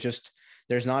 and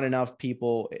there's not enough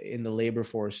people in the labor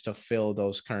force to fill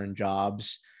those current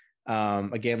jobs.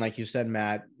 Again, like you said,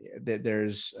 Matt,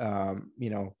 there's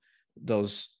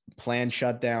those planned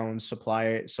shutdowns,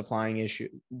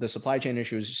 the supply chain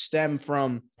issues stem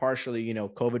from partially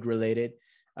COVID related.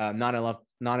 Not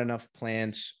enough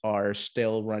plants are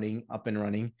still up and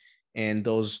running, and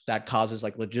that causes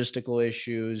like logistical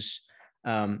issues,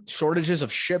 shortages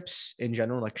of ships in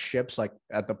general, like ships like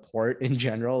at the port in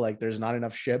general, like there's not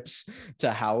enough ships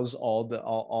to house all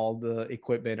the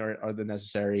equipment or the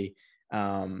necessary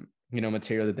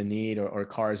material that they need, or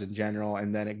cars in general.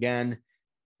 And then again,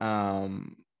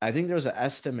 I think there's an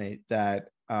estimate that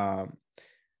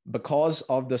because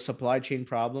of the supply chain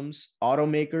problems,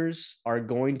 automakers are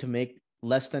going to make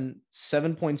less than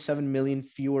 7.7 million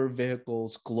fewer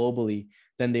vehicles globally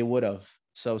than they would have.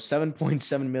 So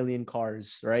 7.7 million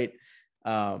cars, right?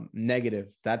 Negative.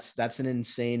 That's an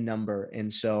insane number.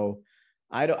 And so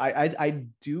I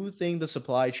do think the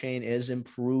supply chain is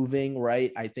improving,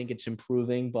 right? I think it's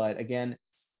improving, but again,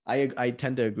 I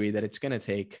tend to agree that it's going to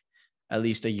take at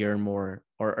least a year more,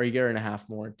 or a year and a half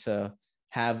more, to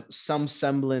have some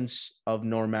semblance of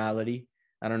normality.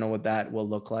 I don't know what that will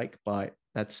look like, but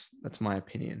that's my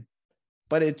opinion.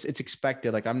 but it's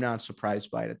expected. Like, I'm not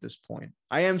surprised by it at this point.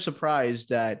 I am surprised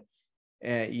that,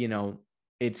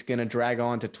 it's going to drag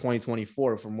on to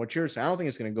 2024 from what you're saying. I don't think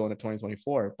it's going to go into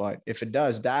 2024, but if it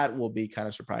does, that will be kind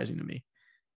of surprising to me.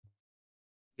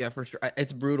 Yeah, for sure.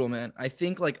 It's brutal, man. I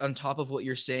think like on top of what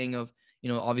you're saying of,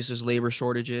 obviously there's labor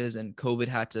shortages and COVID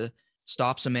had to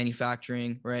stop some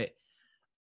manufacturing, right?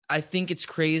 I think it's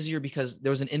crazier because there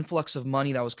was an influx of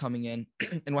money that was coming in.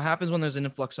 And what happens when there's an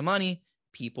influx of money?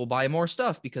 People buy more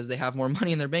stuff because they have more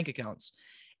money in their bank accounts.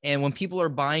 And when people are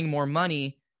buying more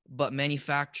money, but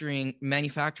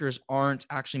manufacturers aren't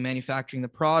actually manufacturing the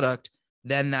product,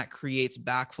 then that creates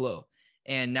backflow.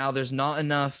 And now there's not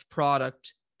enough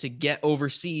product to get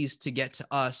overseas to get to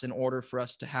us in order for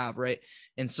us to have, right?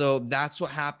 And so that's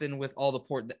what happened with all the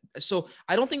port. So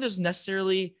I don't think there's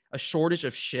necessarily a shortage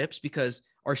of ships because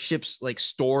our ships like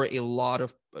store a lot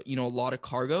of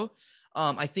cargo.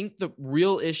 I think the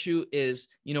real issue is,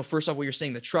 first off, what you're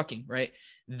saying, the trucking, right?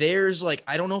 There's like,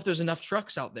 I don't know if there's enough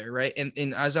trucks out there, right?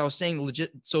 And as I was saying,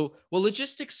 so what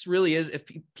logistics really is, if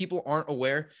people aren't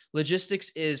aware,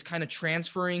 logistics is kind of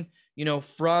transferring,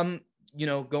 from,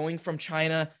 going from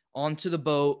China onto the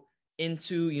boat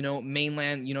into,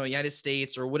 mainland, United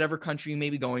States or whatever country you may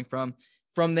be going from.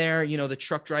 From there, the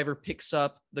truck driver picks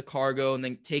up the cargo and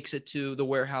then takes it to the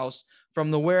warehouse.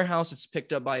 From the warehouse, it's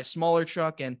picked up by a smaller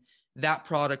truck and that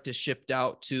product is shipped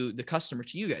out to the customer,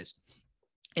 to you guys.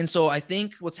 And so I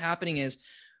think what's happening is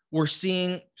we're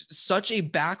seeing such a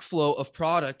backflow of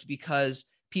product because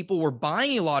people were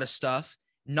buying a lot of stuff,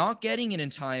 not getting it in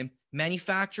time.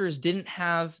 Manufacturers didn't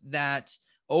have that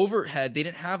overhead. They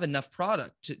didn't have enough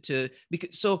product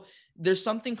so there's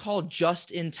something called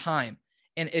just in time.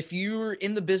 And if you're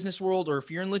in the business world or if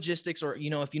you're in logistics or,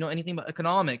 if you know anything about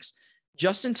economics,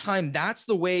 just in time, that's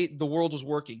the way the world was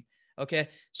working. Okay.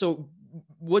 So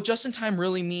what just in time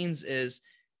really means is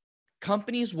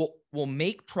companies will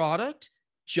make product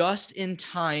just in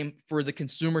time for the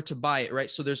consumer to buy it, right?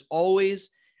 So there's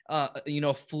always,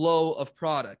 flow of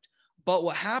product. But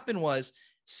what happened was,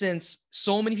 since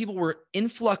so many people were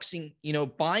influxing,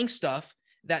 buying stuff,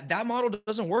 that model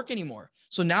doesn't work anymore.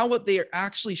 So now what they are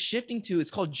actually shifting to,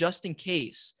 it's called just in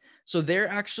case. So they're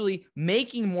actually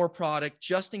making more product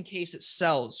just in case it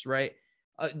sells, right?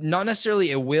 Not necessarily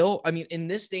it will. I mean, in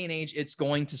this day and age, it's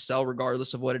going to sell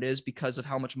regardless of what it is because of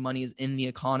how much money is in the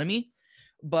economy.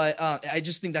 But I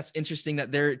just think that's interesting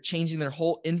that they're changing their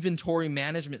whole inventory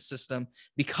management system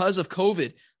because of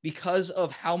COVID, because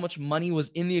of how much money was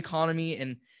in the economy.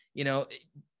 And,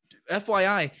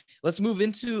 FYI, let's move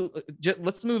into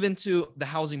the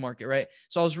housing market, right?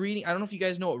 So I was reading, I don't know if you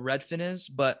guys know what Redfin is,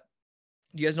 but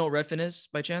do you guys know what Redfin is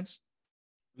by chance?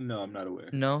 No, I'm not aware.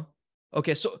 No.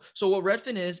 Okay, so what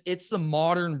Redfin is, it's the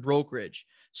modern brokerage.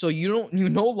 So you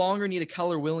no longer need a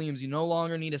Keller Williams, you no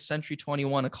longer need a Century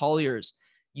 21, a Colliers.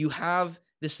 You have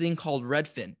this thing called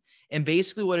Redfin. And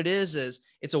basically what it is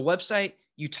it's a website.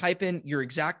 You type in your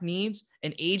exact needs,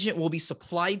 an agent will be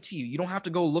supplied to you. You don't have to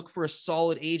go look for a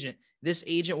solid agent. This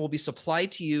agent will be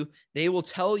supplied to you. They will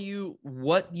tell you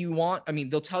what you want. I mean,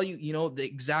 they'll tell you, the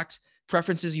exact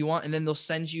preferences you want, and then they'll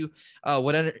send you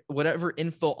whatever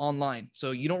info online.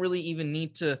 So you don't really even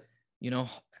need to,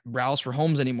 browse for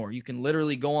homes anymore. You can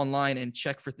literally go online and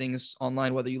check for things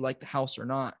online, whether you like the house or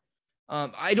not.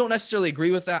 I don't necessarily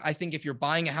agree with that. I think if you're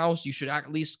buying a house, you should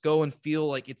at least go and feel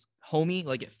like it's homey,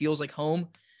 like it feels like home.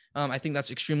 I think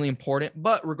that's extremely important.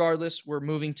 But regardless, we're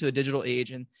moving to a digital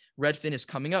age and Redfin is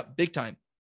coming up big time.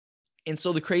 And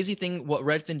so the crazy thing, what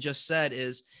Redfin just said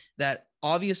is that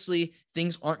obviously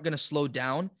things aren't going to slow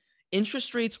down.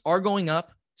 Interest rates are going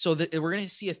up. So that we're going to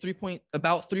see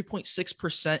about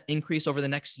 3.6% increase over the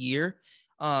next year.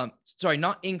 Sorry,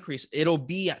 not increase. It'll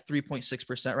be at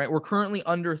 3.6%, right? We're currently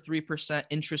under 3%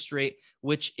 interest rate,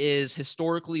 which is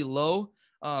historically low.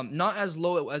 Not as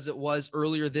low as it was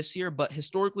earlier this year, but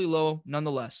historically low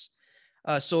nonetheless.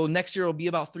 So next year will be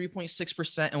about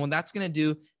 3.6%. And what that's going to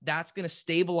do, that's going to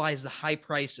stabilize the high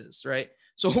prices, right?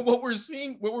 So what we're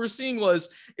seeing was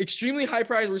extremely high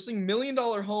price. We're seeing $1 million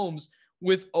homes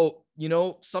with,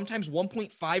 sometimes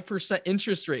 1.5%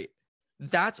 interest rate.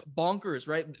 That's bonkers,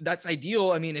 right? That's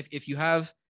ideal. I mean, if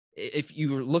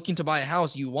you're looking to buy a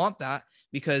house, you want that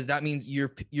because that means you're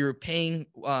paying,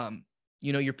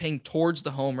 you're paying towards the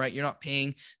home, right? You're not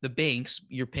paying the banks,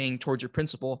 you're paying towards your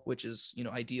principal, which is,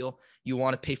 ideal. You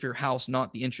want to pay for your house,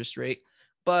 not the interest rate.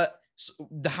 But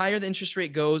the higher the interest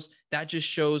rate goes, that just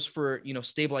shows for,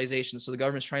 stabilization. So the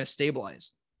government's trying to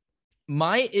stabilize.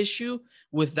 My issue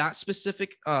with that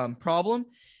specific problem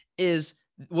is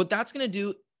what that's going to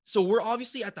do. So we're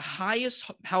obviously at the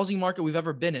highest housing market we've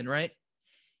ever been in, right?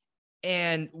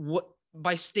 And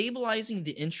by stabilizing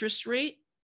the interest rate,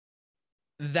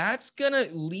 that's going to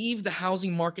leave the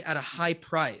housing market at a high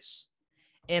price.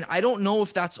 And I don't know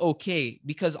if that's okay,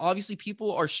 because obviously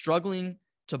people are struggling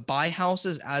to buy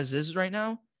houses as is right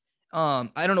now. I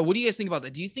don't know. What do you guys think about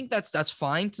that? Do you think that's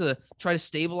fine to try to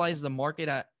stabilize the market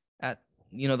at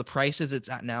the prices it's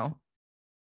at now?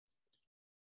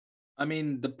 I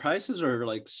mean, the prices are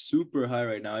like super high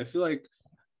right now. I feel like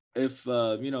if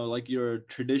like your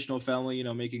traditional family,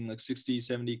 making like 60,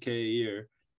 70K a year,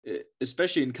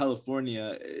 especially in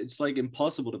California, it's like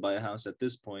impossible to buy a house at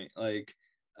this point. Like,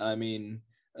 I mean,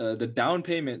 the down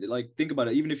payment, like think about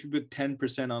it, even if you put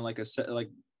 10% on like a set, like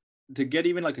to get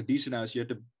even like a decent house, you have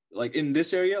to, like in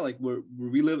this area, like where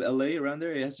we live, LA, around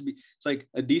there, it has to be, it's like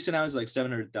a decent house is like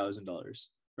 $700,000,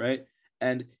 right?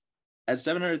 And at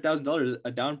 $700,000,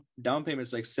 a down payment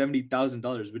is like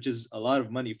 $70,000, which is a lot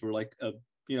of money for like a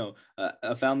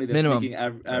family that's Minimum. making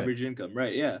Right. average income,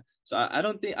 right? Yeah. So I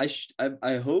don't think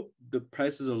I hope the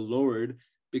prices are lowered,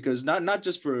 because not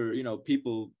just for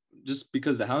people, just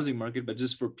because the housing market, but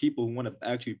just for people who want to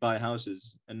actually buy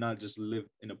houses and not just live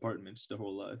in apartments their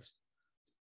whole lives.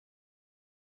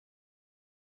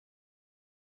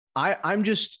 I'm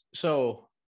just so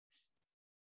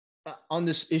on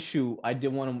this issue. I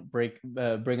did want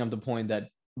to bring up the point that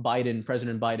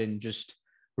President Biden just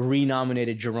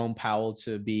renominated Jerome Powell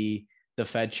to be the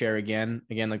Fed chair again.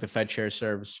 Like the Fed chair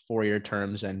serves 4-year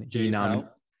terms, and he nominated.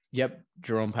 Yep,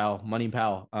 Jerome Powell, Money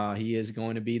Powell. He is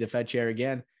going to be the Fed chair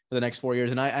again for the next 4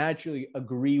 years, and I actually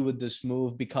agree with this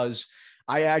move, because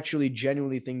I actually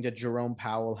genuinely think that Jerome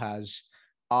Powell has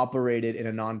operated in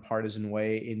a nonpartisan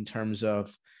way in terms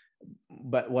of,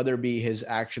 but whether it be his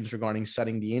actions regarding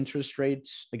setting the interest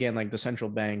rates, again, like the central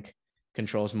bank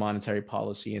controls monetary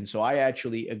policy. And so I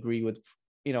actually agree with,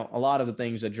 a lot of the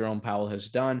things that Jerome Powell has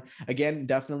done. Again,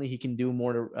 definitely he can do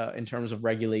more in terms of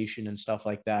regulation and stuff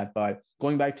like that. But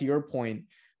going back to your point,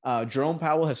 Jerome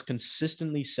Powell has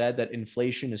consistently said that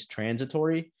inflation is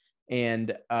transitory,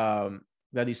 and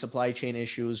that these supply chain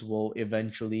issues will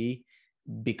eventually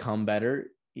become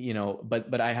better.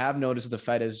 But I have noticed the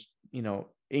Fed is,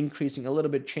 increasing a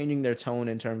little bit, changing their tone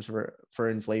in terms for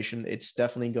inflation. It's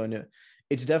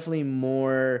definitely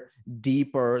more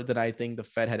deeper than I think the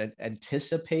Fed had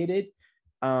anticipated.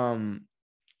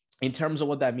 In terms of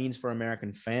what that means for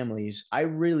American families, I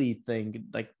really think,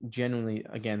 like, genuinely,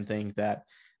 again, think that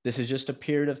this is just a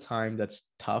period of time that's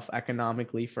tough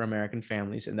economically for American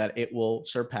families, and that it will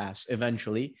surpass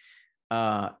eventually.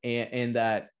 And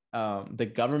that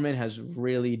the government has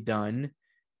really done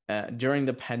during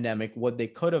the pandemic what they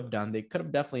could have done. They could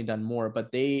have definitely done more,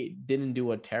 but they didn't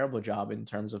do a terrible job in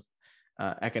terms of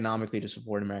economically to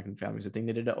support American families. I think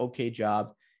they did an okay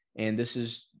job, and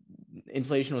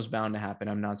inflation was bound to happen.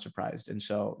 I'm not surprised. And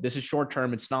so this is short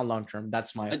term. It's not long term.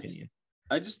 That's my opinion.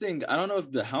 I just think, I don't know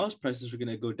if the house prices are going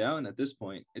to go down at this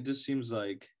point. It just seems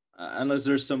like, unless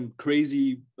there's some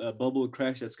crazy bubble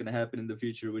crash that's going to happen in the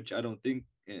future, which I don't think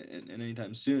in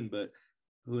anytime soon, but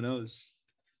who knows?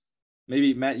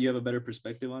 Maybe, Matt, you have a better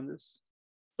perspective on this?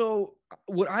 So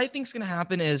what I think is going to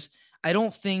happen is, I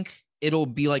don't think it'll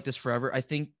be like this forever. I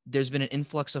think there's been an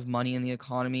influx of money in the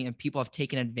economy, and people have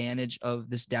taken advantage of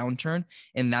this downturn.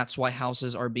 And that's why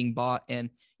houses are being bought. And,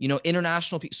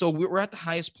 international. So we're at the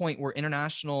highest point where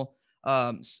international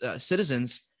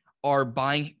citizens are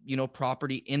buying,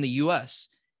 property in the US.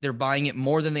 They're buying it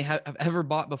more than they have ever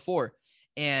bought before.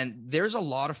 And there's a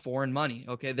lot of foreign money.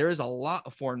 Okay. There is a lot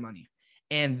of foreign money.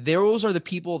 And those are the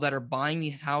people that are buying the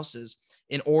houses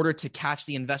in order to catch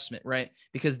the investment, right?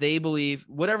 Because they believe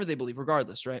whatever they believe,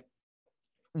 regardless, right?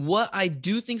 What I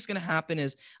do think is going to happen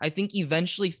is, I think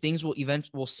eventually things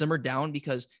will simmer down,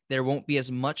 because there won't be as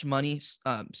much money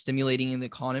stimulating in the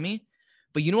economy.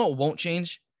 But you know what won't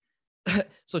change?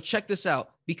 So check this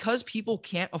out. Because people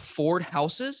can't afford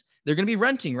houses, they're going to be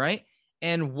renting, right?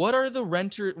 And what are the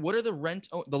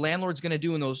landlords going to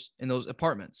do in those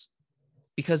apartments?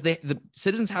 Because the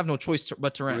citizens have no choice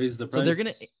but to rent. Raise the prices. So they're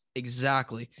going to,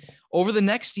 exactly. Over the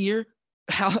next year,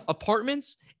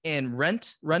 apartments and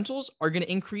rentals are going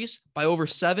to increase by over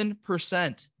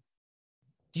 7%.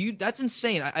 That's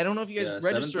insane. I don't know if you guys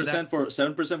register that.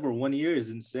 7% for 1 year is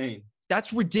insane.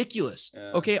 That's ridiculous.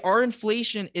 Yeah. Okay. Our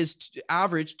inflation is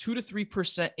average 2 to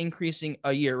 3% increasing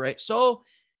a year, right? So,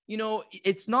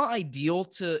 it's not ideal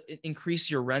to increase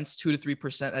your rents 2 to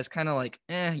 3%. That's kind of like,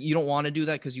 you don't want to do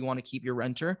that because you want to keep your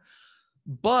renter.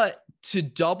 But to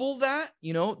double that,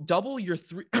 double your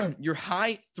your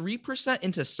high 3%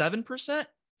 into 7%,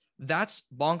 that's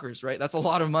bonkers, right? That's a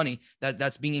lot of money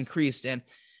that's being increased. And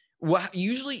what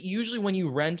usually when you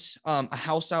rent a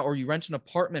house out, or you rent an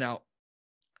apartment out,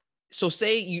 so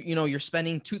say you're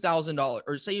spending $2,000,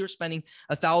 or say you're spending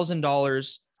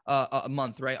 $1,000 a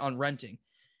month, right, on renting.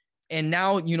 And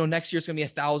now, next year it's going to be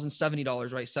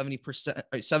 $1,070, right? 70%,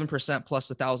 right? 7% plus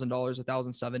 $1,000,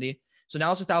 1,070. So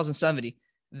now it's 1,070.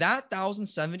 That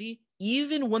 1,070,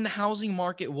 even when the housing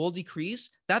market will decrease,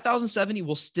 that 1,070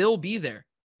 will still be there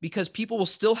because people will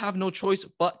still have no choice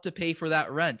but to pay for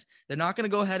that rent. They're not going to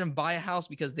go ahead and buy a house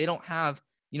because they don't have,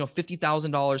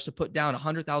 $50,000 to put down,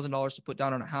 $100,000 to put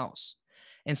down on a house.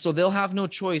 And so they'll have no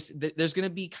choice. There's going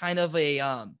to be kind of a,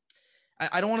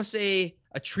 I don't want to say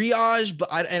a triage, but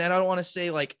I don't want to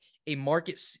say like a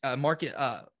market,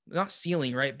 not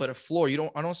ceiling, right? But a floor. I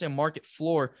don't want to say a market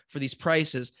floor for these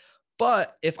prices.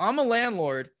 But if I'm a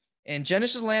landlord and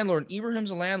Genesis is a landlord and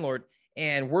Ibrahim's a landlord,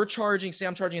 and we're charging, say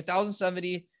I'm charging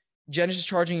 1,070, Genesis is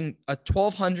charging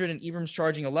 1,200, and Ibrahim's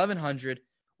charging 1,100.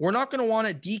 We're not going to want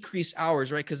to decrease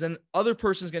hours, right? Because then other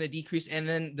person's going to decrease, and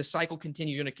then the cycle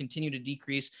continues. You're going to continue to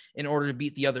decrease in order to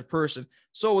beat the other person.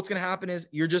 So what's going to happen is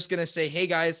you're just going to say, hey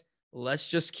guys, let's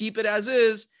just keep it as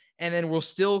is, and then we'll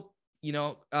still,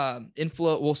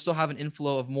 we'll still have an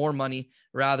inflow of more money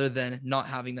rather than not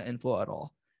having the inflow at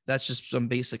all. That's just some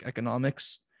basic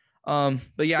economics. But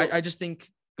yeah, I just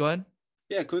think. Go ahead.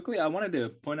 Yeah, quickly, I wanted to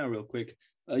point out real quick.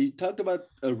 You talked about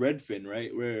a Redfin,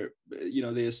 right? Where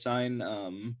they assign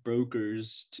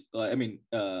brokers.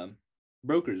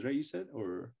 Brokers, right? You said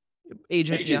or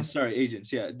agents. Yeah. Sorry,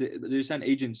 agents. Yeah, they assign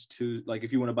agents to, like,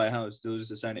 if you want to buy a house, they'll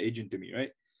just assign an agent to me,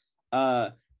 right?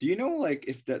 Do you know, like,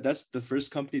 if that's the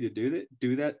first company to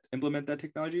do that, implement that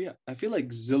technology? I feel like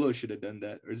Zillow should have done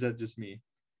that, or is that just me?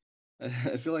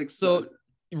 I feel like so.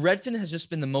 Redfin has just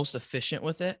been the most efficient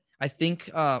with it. I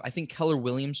think Keller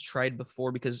Williams tried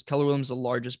before because Keller Williams is the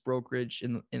largest brokerage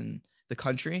in the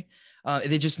country.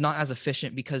 They're just not as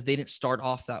efficient because they didn't start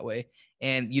off that way.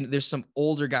 And there's some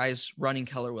older guys running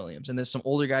Keller Williams, and there's some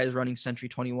older guys running Century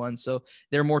 21. So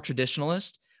they're more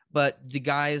traditionalist. But the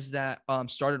guys that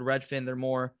started Redfin, they're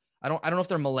more. I don't know if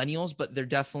they're millennials, but they're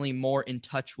definitely more in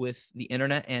touch with the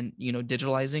internet and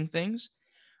digitalizing things.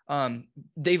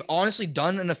 They've honestly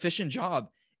done an efficient job.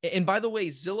 And by the way,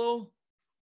 Zillow,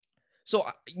 so,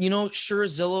 sure,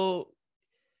 Zillow,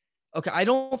 okay, I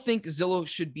don't think Zillow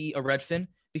should be a Redfin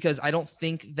because I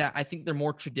think they're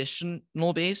more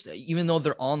traditional based, even though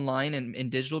they're online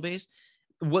and digital based.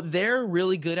 What they're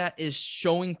really good at is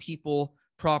showing people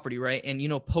property, right? And,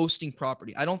 posting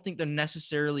property. I don't think they're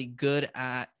necessarily good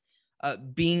at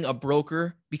being a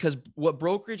broker because what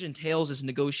brokerage entails is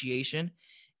negotiation.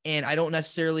 And I don't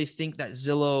necessarily think that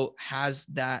Zillow has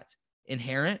that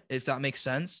inherent, if that makes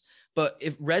sense. But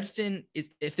if Redfin,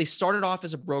 if they started off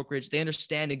as a brokerage, they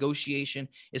understand negotiation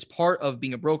is part of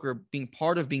being a broker, being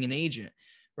part of being an agent,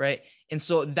 right? And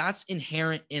so that's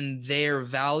inherent in their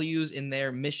values, in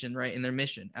their mission, right? In their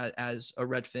mission as a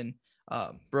Redfin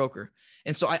broker.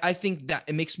 And so I think that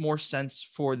it makes more sense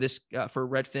for this, for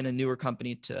Redfin, a newer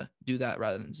company, to do that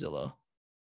rather than Zillow.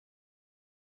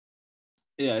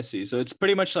 Yeah, I see. So it's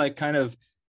pretty much like kind of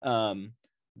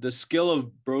the skill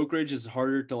of brokerage is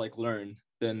harder to like learn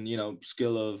than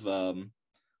skill of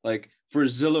like for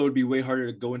Zillow it would be way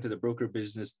harder to go into the broker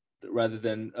business rather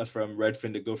than from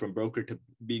Redfin to go from broker to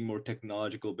being more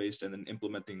technological based and then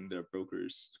implementing their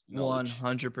brokers knowledge.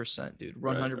 100%, dude.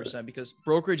 100%, right. Because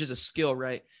brokerage is a skill,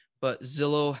 right? But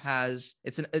Zillow has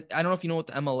I don't know if you know what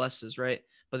the MLS is, right?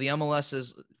 But the MLS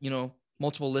is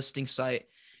multiple listing site.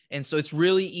 And so it's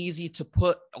really easy to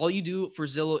put, all you do for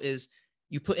Zillow is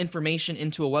you put information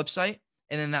into a website,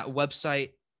 and then that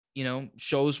website,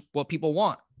 shows what people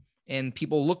want, and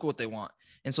people look what they want.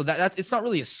 And so that it's not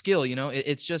really a skill,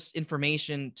 it's just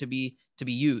information to be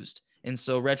used. And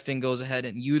so Redfin goes ahead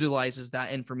and utilizes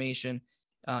that information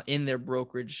in their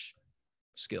brokerage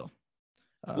skill.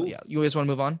 Yeah. You guys want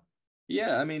to move on?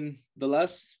 Yeah. I mean, the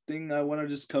last thing I want to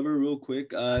just cover real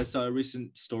quick, I saw a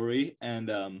recent story, and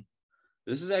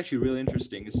this is actually really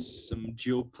interesting. It's some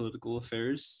geopolitical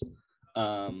affairs.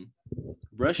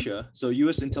 Russia. So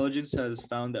U.S. intelligence has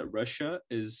found that Russia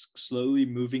is slowly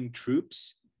moving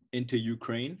troops into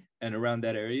Ukraine and around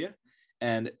that area.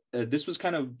 And this was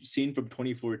kind of seen from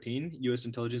 2014. U.S.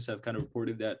 intelligence have kind of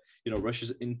reported that,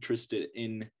 Russia's interested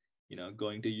in,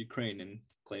 going to Ukraine and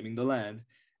claiming the land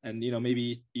and,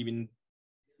 maybe even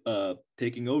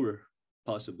taking over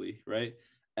possibly, right?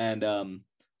 And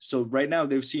so right now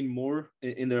they've seen more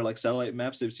in their like satellite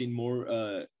maps. They've seen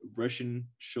more Russian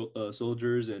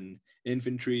soldiers and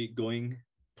infantry going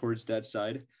towards that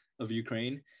side of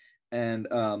Ukraine, and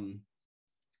the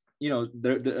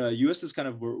U.S. is kind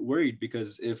of worried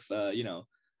because if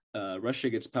Russia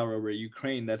gets power over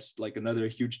Ukraine, that's like another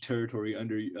huge territory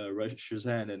under Russia's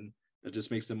hand, and that just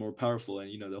makes them more powerful.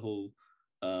 And the whole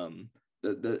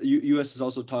U.S. has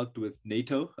also talked with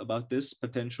NATO about this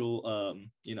potential,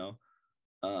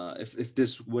 if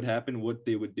this would happen, what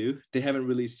they would do. They haven't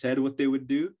really said what they would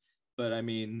do, but I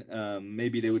mean,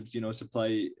 maybe they would,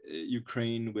 supply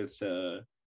Ukraine with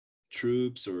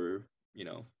troops or,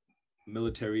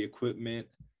 military equipment.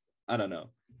 I don't know.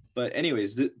 But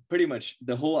anyways, pretty much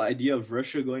the whole idea of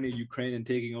Russia going to Ukraine and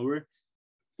taking over,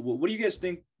 what do you guys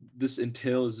think this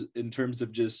entails in terms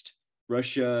of just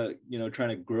Russia, trying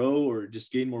to grow or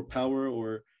just gain more power?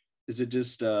 Or is it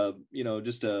just,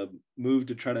 just a move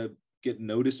to try to get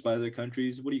noticed by other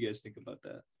countries? What do you guys think about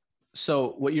that?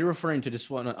 So what you're referring to,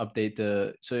 just want to update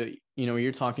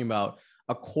you're talking about,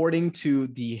 according to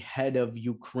the head of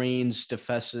Ukraine's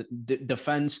defense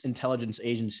intelligence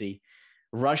agency,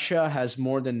 Russia has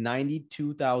more than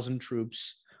 92,000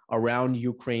 troops around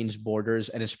Ukraine's borders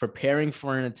and is preparing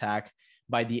for an attack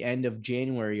by the end of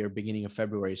January or beginning of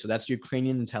February. So that's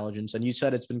Ukrainian intelligence. And you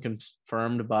said it's been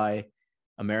confirmed by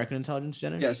American intelligence,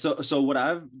 Jenner? Yeah. So what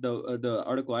the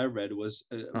article I read was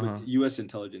with U.S.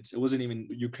 intelligence. It wasn't even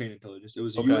Ukraine intelligence. It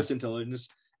was U.S. intelligence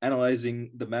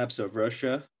analyzing the maps of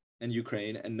Russia and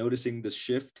Ukraine and noticing the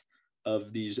shift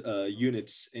of these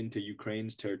units into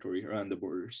Ukraine's territory around the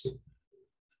borders.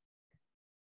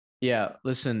 Yeah,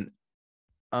 listen,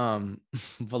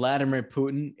 Vladimir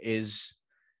Putin is,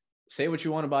 say what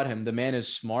you want about him, the man is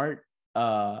smart,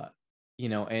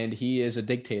 and he is a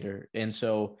dictator. And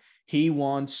so he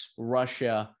wants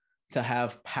Russia to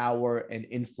have power and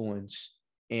influence.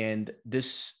 And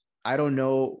this, I don't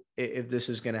know if this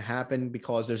is going to happen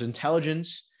because there's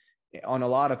intelligence on a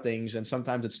lot of things, and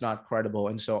sometimes it's not credible.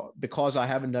 And so because I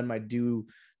haven't done my due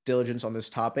diligence on this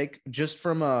topic, just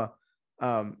from a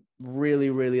really,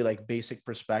 really like basic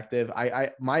perspective,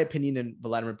 my opinion in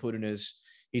Vladimir Putin is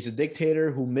he's a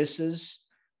dictator who misses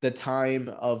the time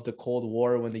of the Cold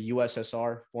War when the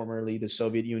USSR, formerly the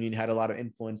Soviet Union, had a lot of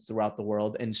influence throughout the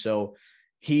world. And so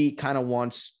he kind of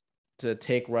wants to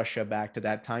take Russia back to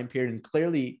that time period. And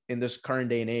clearly in this current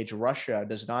day and age, Russia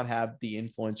does not have the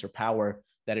influence or power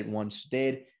that it once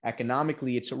did.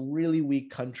 Economically, it's a really weak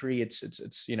country. It's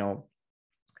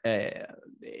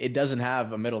it doesn't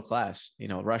have a middle class.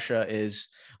 Russia is,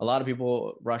 a lot of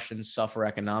people, Russians suffer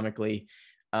economically.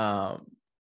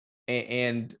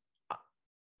 And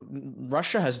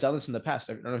Russia has done this in the past.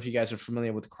 I don't know if you guys are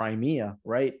familiar with Crimea,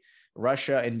 right?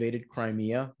 Russia invaded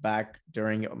Crimea back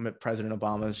during President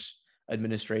Obama's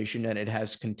administration, and it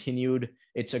has continued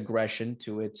its aggression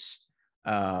to its,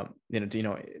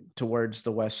 towards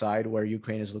the west side where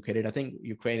Ukraine is located. I think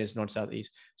Ukraine is north,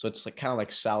 southeast. So it's like kind of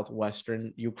like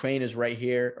southwestern. Ukraine is right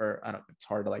here, or I don't, it's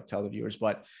hard to like tell the viewers,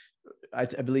 but I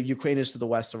believe Ukraine is to the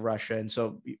west of Russia. And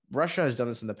so Russia has done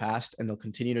this in the past and they'll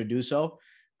continue to do so.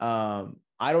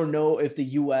 I don't know if the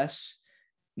U.S.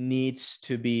 needs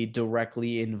to be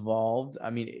directly involved. I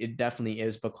mean, it definitely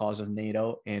is because of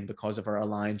NATO and because of our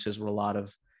alliances with a lot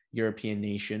of European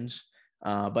nations.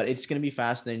 But it's going to be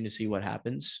fascinating to see what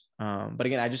happens. But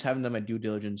again, I just haven't done my due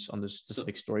diligence on this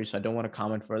specific story, so I don't want to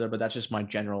comment further, but that's just my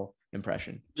general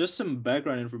impression. Just some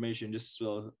background information, just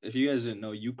well, if you guys didn't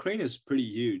know, Ukraine is pretty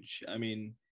huge. I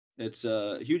mean, it's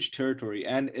a huge territory,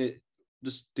 and it,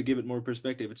 just to give it more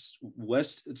perspective, it's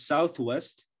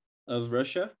southwest of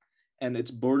Russia, and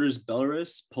its borders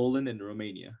Belarus, Poland, and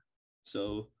Romania.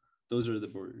 So those are the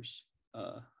borders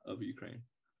of Ukraine.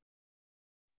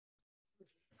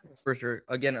 For sure.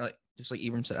 Again, just like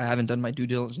Ibrahim said, I haven't done my due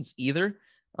diligence either.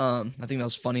 I think that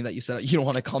was funny that you said you don't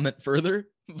want to comment further,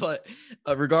 but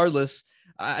regardless,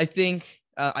 I think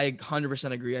I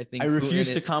 100% agree. I think I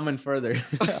refuse to comment further.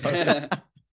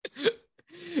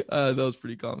 That was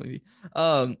pretty comedy.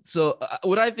 So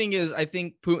what I think is, I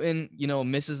think Putin,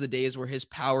 misses the days where his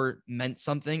power meant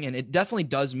something, and it definitely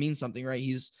does mean something, right?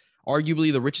 He's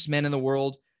arguably the richest man in the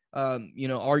world.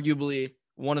 Arguably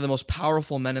one of the most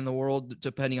powerful men in the world,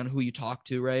 depending on who you talk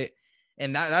to, right?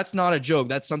 And that's not a joke.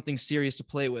 That's something serious to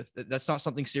play with. That's not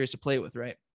something serious to play with,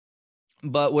 right?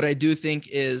 But what I do think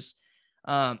is,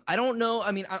 I don't know.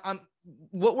 I mean, I'm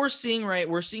what we're seeing, right?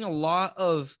 We're seeing a lot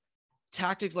of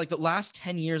tactics like the last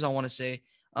 10 years, I want to say.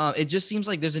 It just seems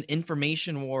like there's an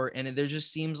information war, and there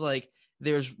just seems like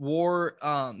there's war.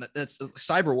 That's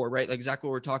cyber war, right? Like exactly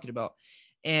what we're talking about.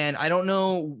 And I don't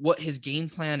know what his game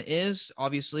plan is,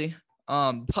 obviously.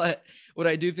 But what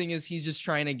I do think is he's just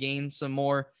trying to gain some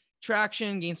more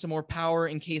traction, gain some more power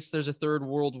in case there's a third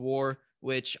world war,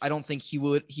 which I don't think he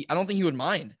would. I don't think he would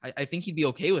mind. I think he'd be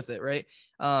okay with it, right?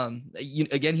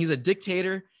 Again, he's a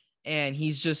dictator, and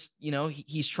he's just,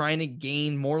 he's trying to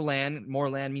gain more land. More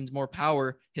land means more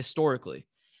power historically.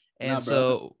 And Nah, bro.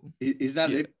 so He's not.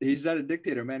 yeah. He's not a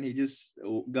dictator, man. He just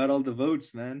got all the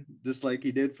votes, man. Just like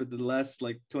he did for the last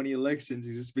like 20 elections.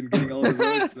 He's just been getting all the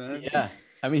votes, man. Yeah.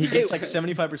 I mean, he Hey, gets like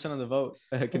 75% of the vote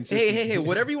hey, consistently.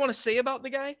 whatever you want to say about the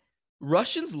guy,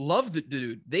 Russians love the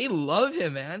dude. They love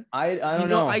him, man. I don't You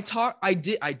know,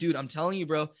 know. dude, I'm telling you,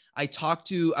 bro. I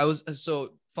was so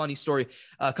funny story.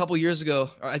 A couple years ago,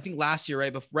 or I think last year,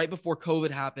 right before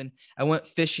COVID happened, I went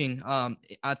fishing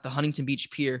at the Huntington Beach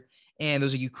Pier, and there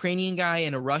was a Ukrainian guy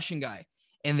and a Russian guy,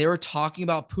 and they were talking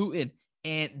about Putin,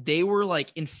 and they were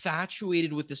like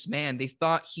infatuated with this man. They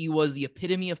thought he was the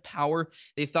epitome of power.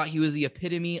 They thought he was the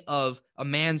epitome of a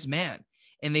man's man,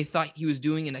 and they thought he was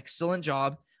doing an excellent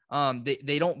job.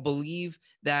 They don't believe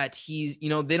that he's,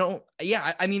 they don't.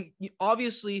 Yeah, I mean,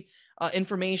 obviously,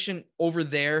 information over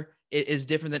there is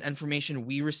different than information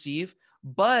we receive,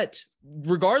 but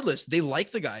regardless, they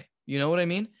like the guy. You know what I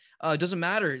mean? It doesn't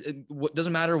matter. What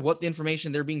doesn't matter what the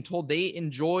information they're being told. They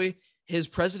enjoy his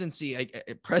presidency,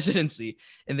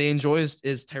 and they enjoy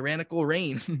his tyrannical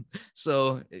reign.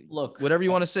 So Look, whatever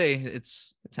you want to say,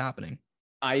 it's happening.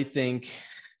 I think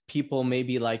people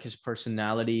maybe like his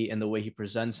personality and the way he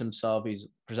presents himself. He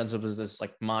presents himself as this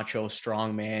like macho,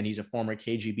 strong man. He's a former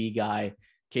KGB guy,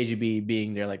 KGB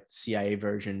being their like CIA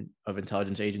version of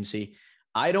intelligence agency.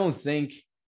 I don't think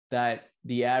that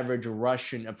the average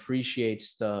Russian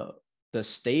appreciates the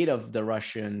state of the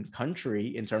Russian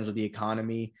country in terms of the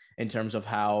economy, in terms of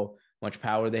how much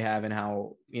power they have, and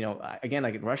how, again,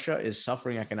 like Russia is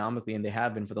suffering economically, and they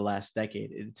have been for the last decade.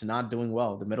 It's not doing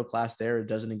well. The middle class there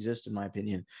doesn't exist, in my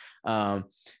opinion.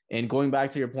 And going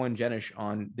back to your point, Jenish,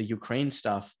 on the Ukraine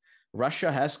stuff,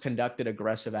 Russia has conducted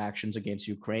aggressive actions against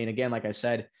Ukraine. Again, like I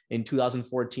said, in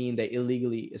 2014, they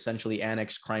illegally essentially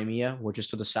annexed Crimea, which is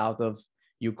to the south of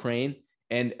Ukraine.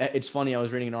 And it's funny, I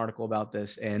was reading an article about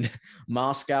this, and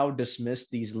Moscow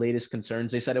dismissed these latest concerns.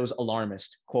 They said it was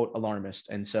alarmist, quote, alarmist.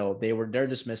 And so they're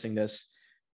dismissing this.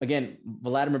 Again,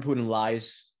 Vladimir Putin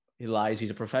lies. He lies. He's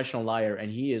a professional liar, and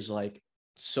he is like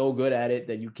so good at it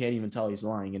that you can't even tell he's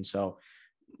lying. And so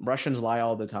Russians lie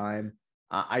all the time.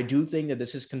 I do think that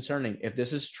this is concerning. If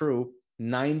this is true,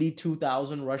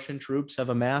 92,000 Russian troops have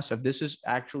amassed. If this is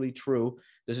actually true,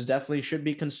 this is definitely should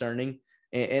be concerning.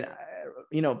 And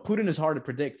Putin is hard to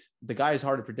predict. The guy is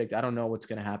hard to predict. I don't know what's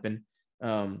going to happen.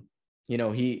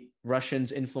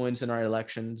 Russians influence in our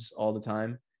elections all the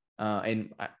time.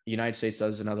 And United States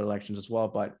does in other elections as well.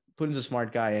 But Putin's a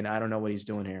smart guy, and I don't know what he's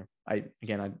doing here. I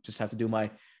just have to do my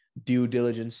due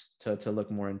diligence to look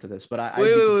more into this. But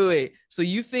wait. So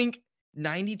you think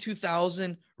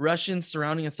 92,000 Russians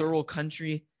surrounding a third world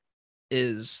country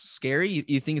is scary?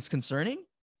 You think it's concerning?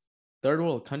 Third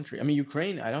world country. I mean,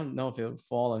 Ukraine, I don't know if it would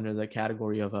fall under the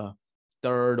category of a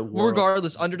third world.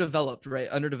 Regardless, underdeveloped, right?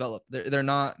 Underdeveloped. They're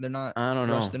not. I don't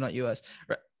know. They're not US.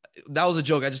 Right? That was a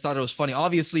joke. I just thought it was funny.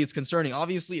 Obviously, it's concerning.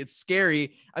 Obviously, it's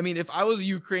scary. I mean, if I was a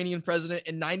Ukrainian president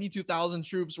and 92,000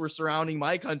 troops were surrounding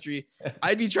my country,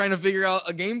 I'd be trying to figure out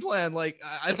a game plan. Like,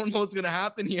 I don't know what's going to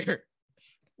happen here.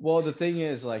 Well, the thing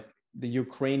is, like, the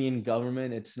Ukrainian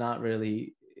government,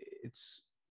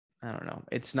 I don't know.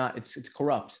 It's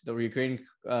corrupt. The Ukrainian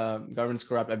government's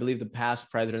corrupt. I believe the past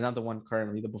president, not the one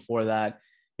currently, the before that,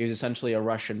 he was essentially a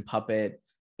Russian puppet.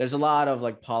 There's a lot of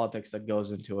like politics that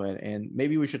goes into it. And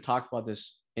maybe we should talk about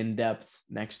this in depth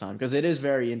next time, because it is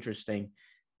very interesting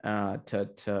to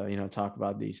talk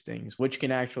about these things, which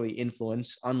can actually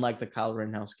influence, unlike the Kyle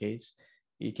Rittenhouse case,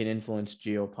 you can influence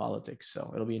geopolitics.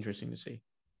 So it'll be interesting to see.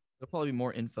 There'll probably be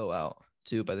more info out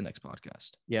too by the next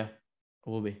podcast. Yeah, it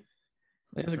will be.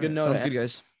 That's a good note. Sounds good,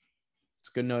 guys. It's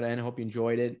a good note, and I hope you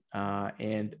enjoyed it. Try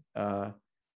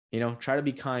to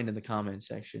be kind in the comment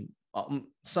section.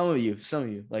 Some of you,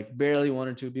 like barely one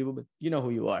or two people, but you know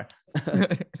who you are.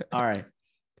 All right.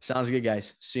 Sounds good,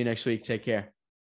 guys. See you next week. Take care.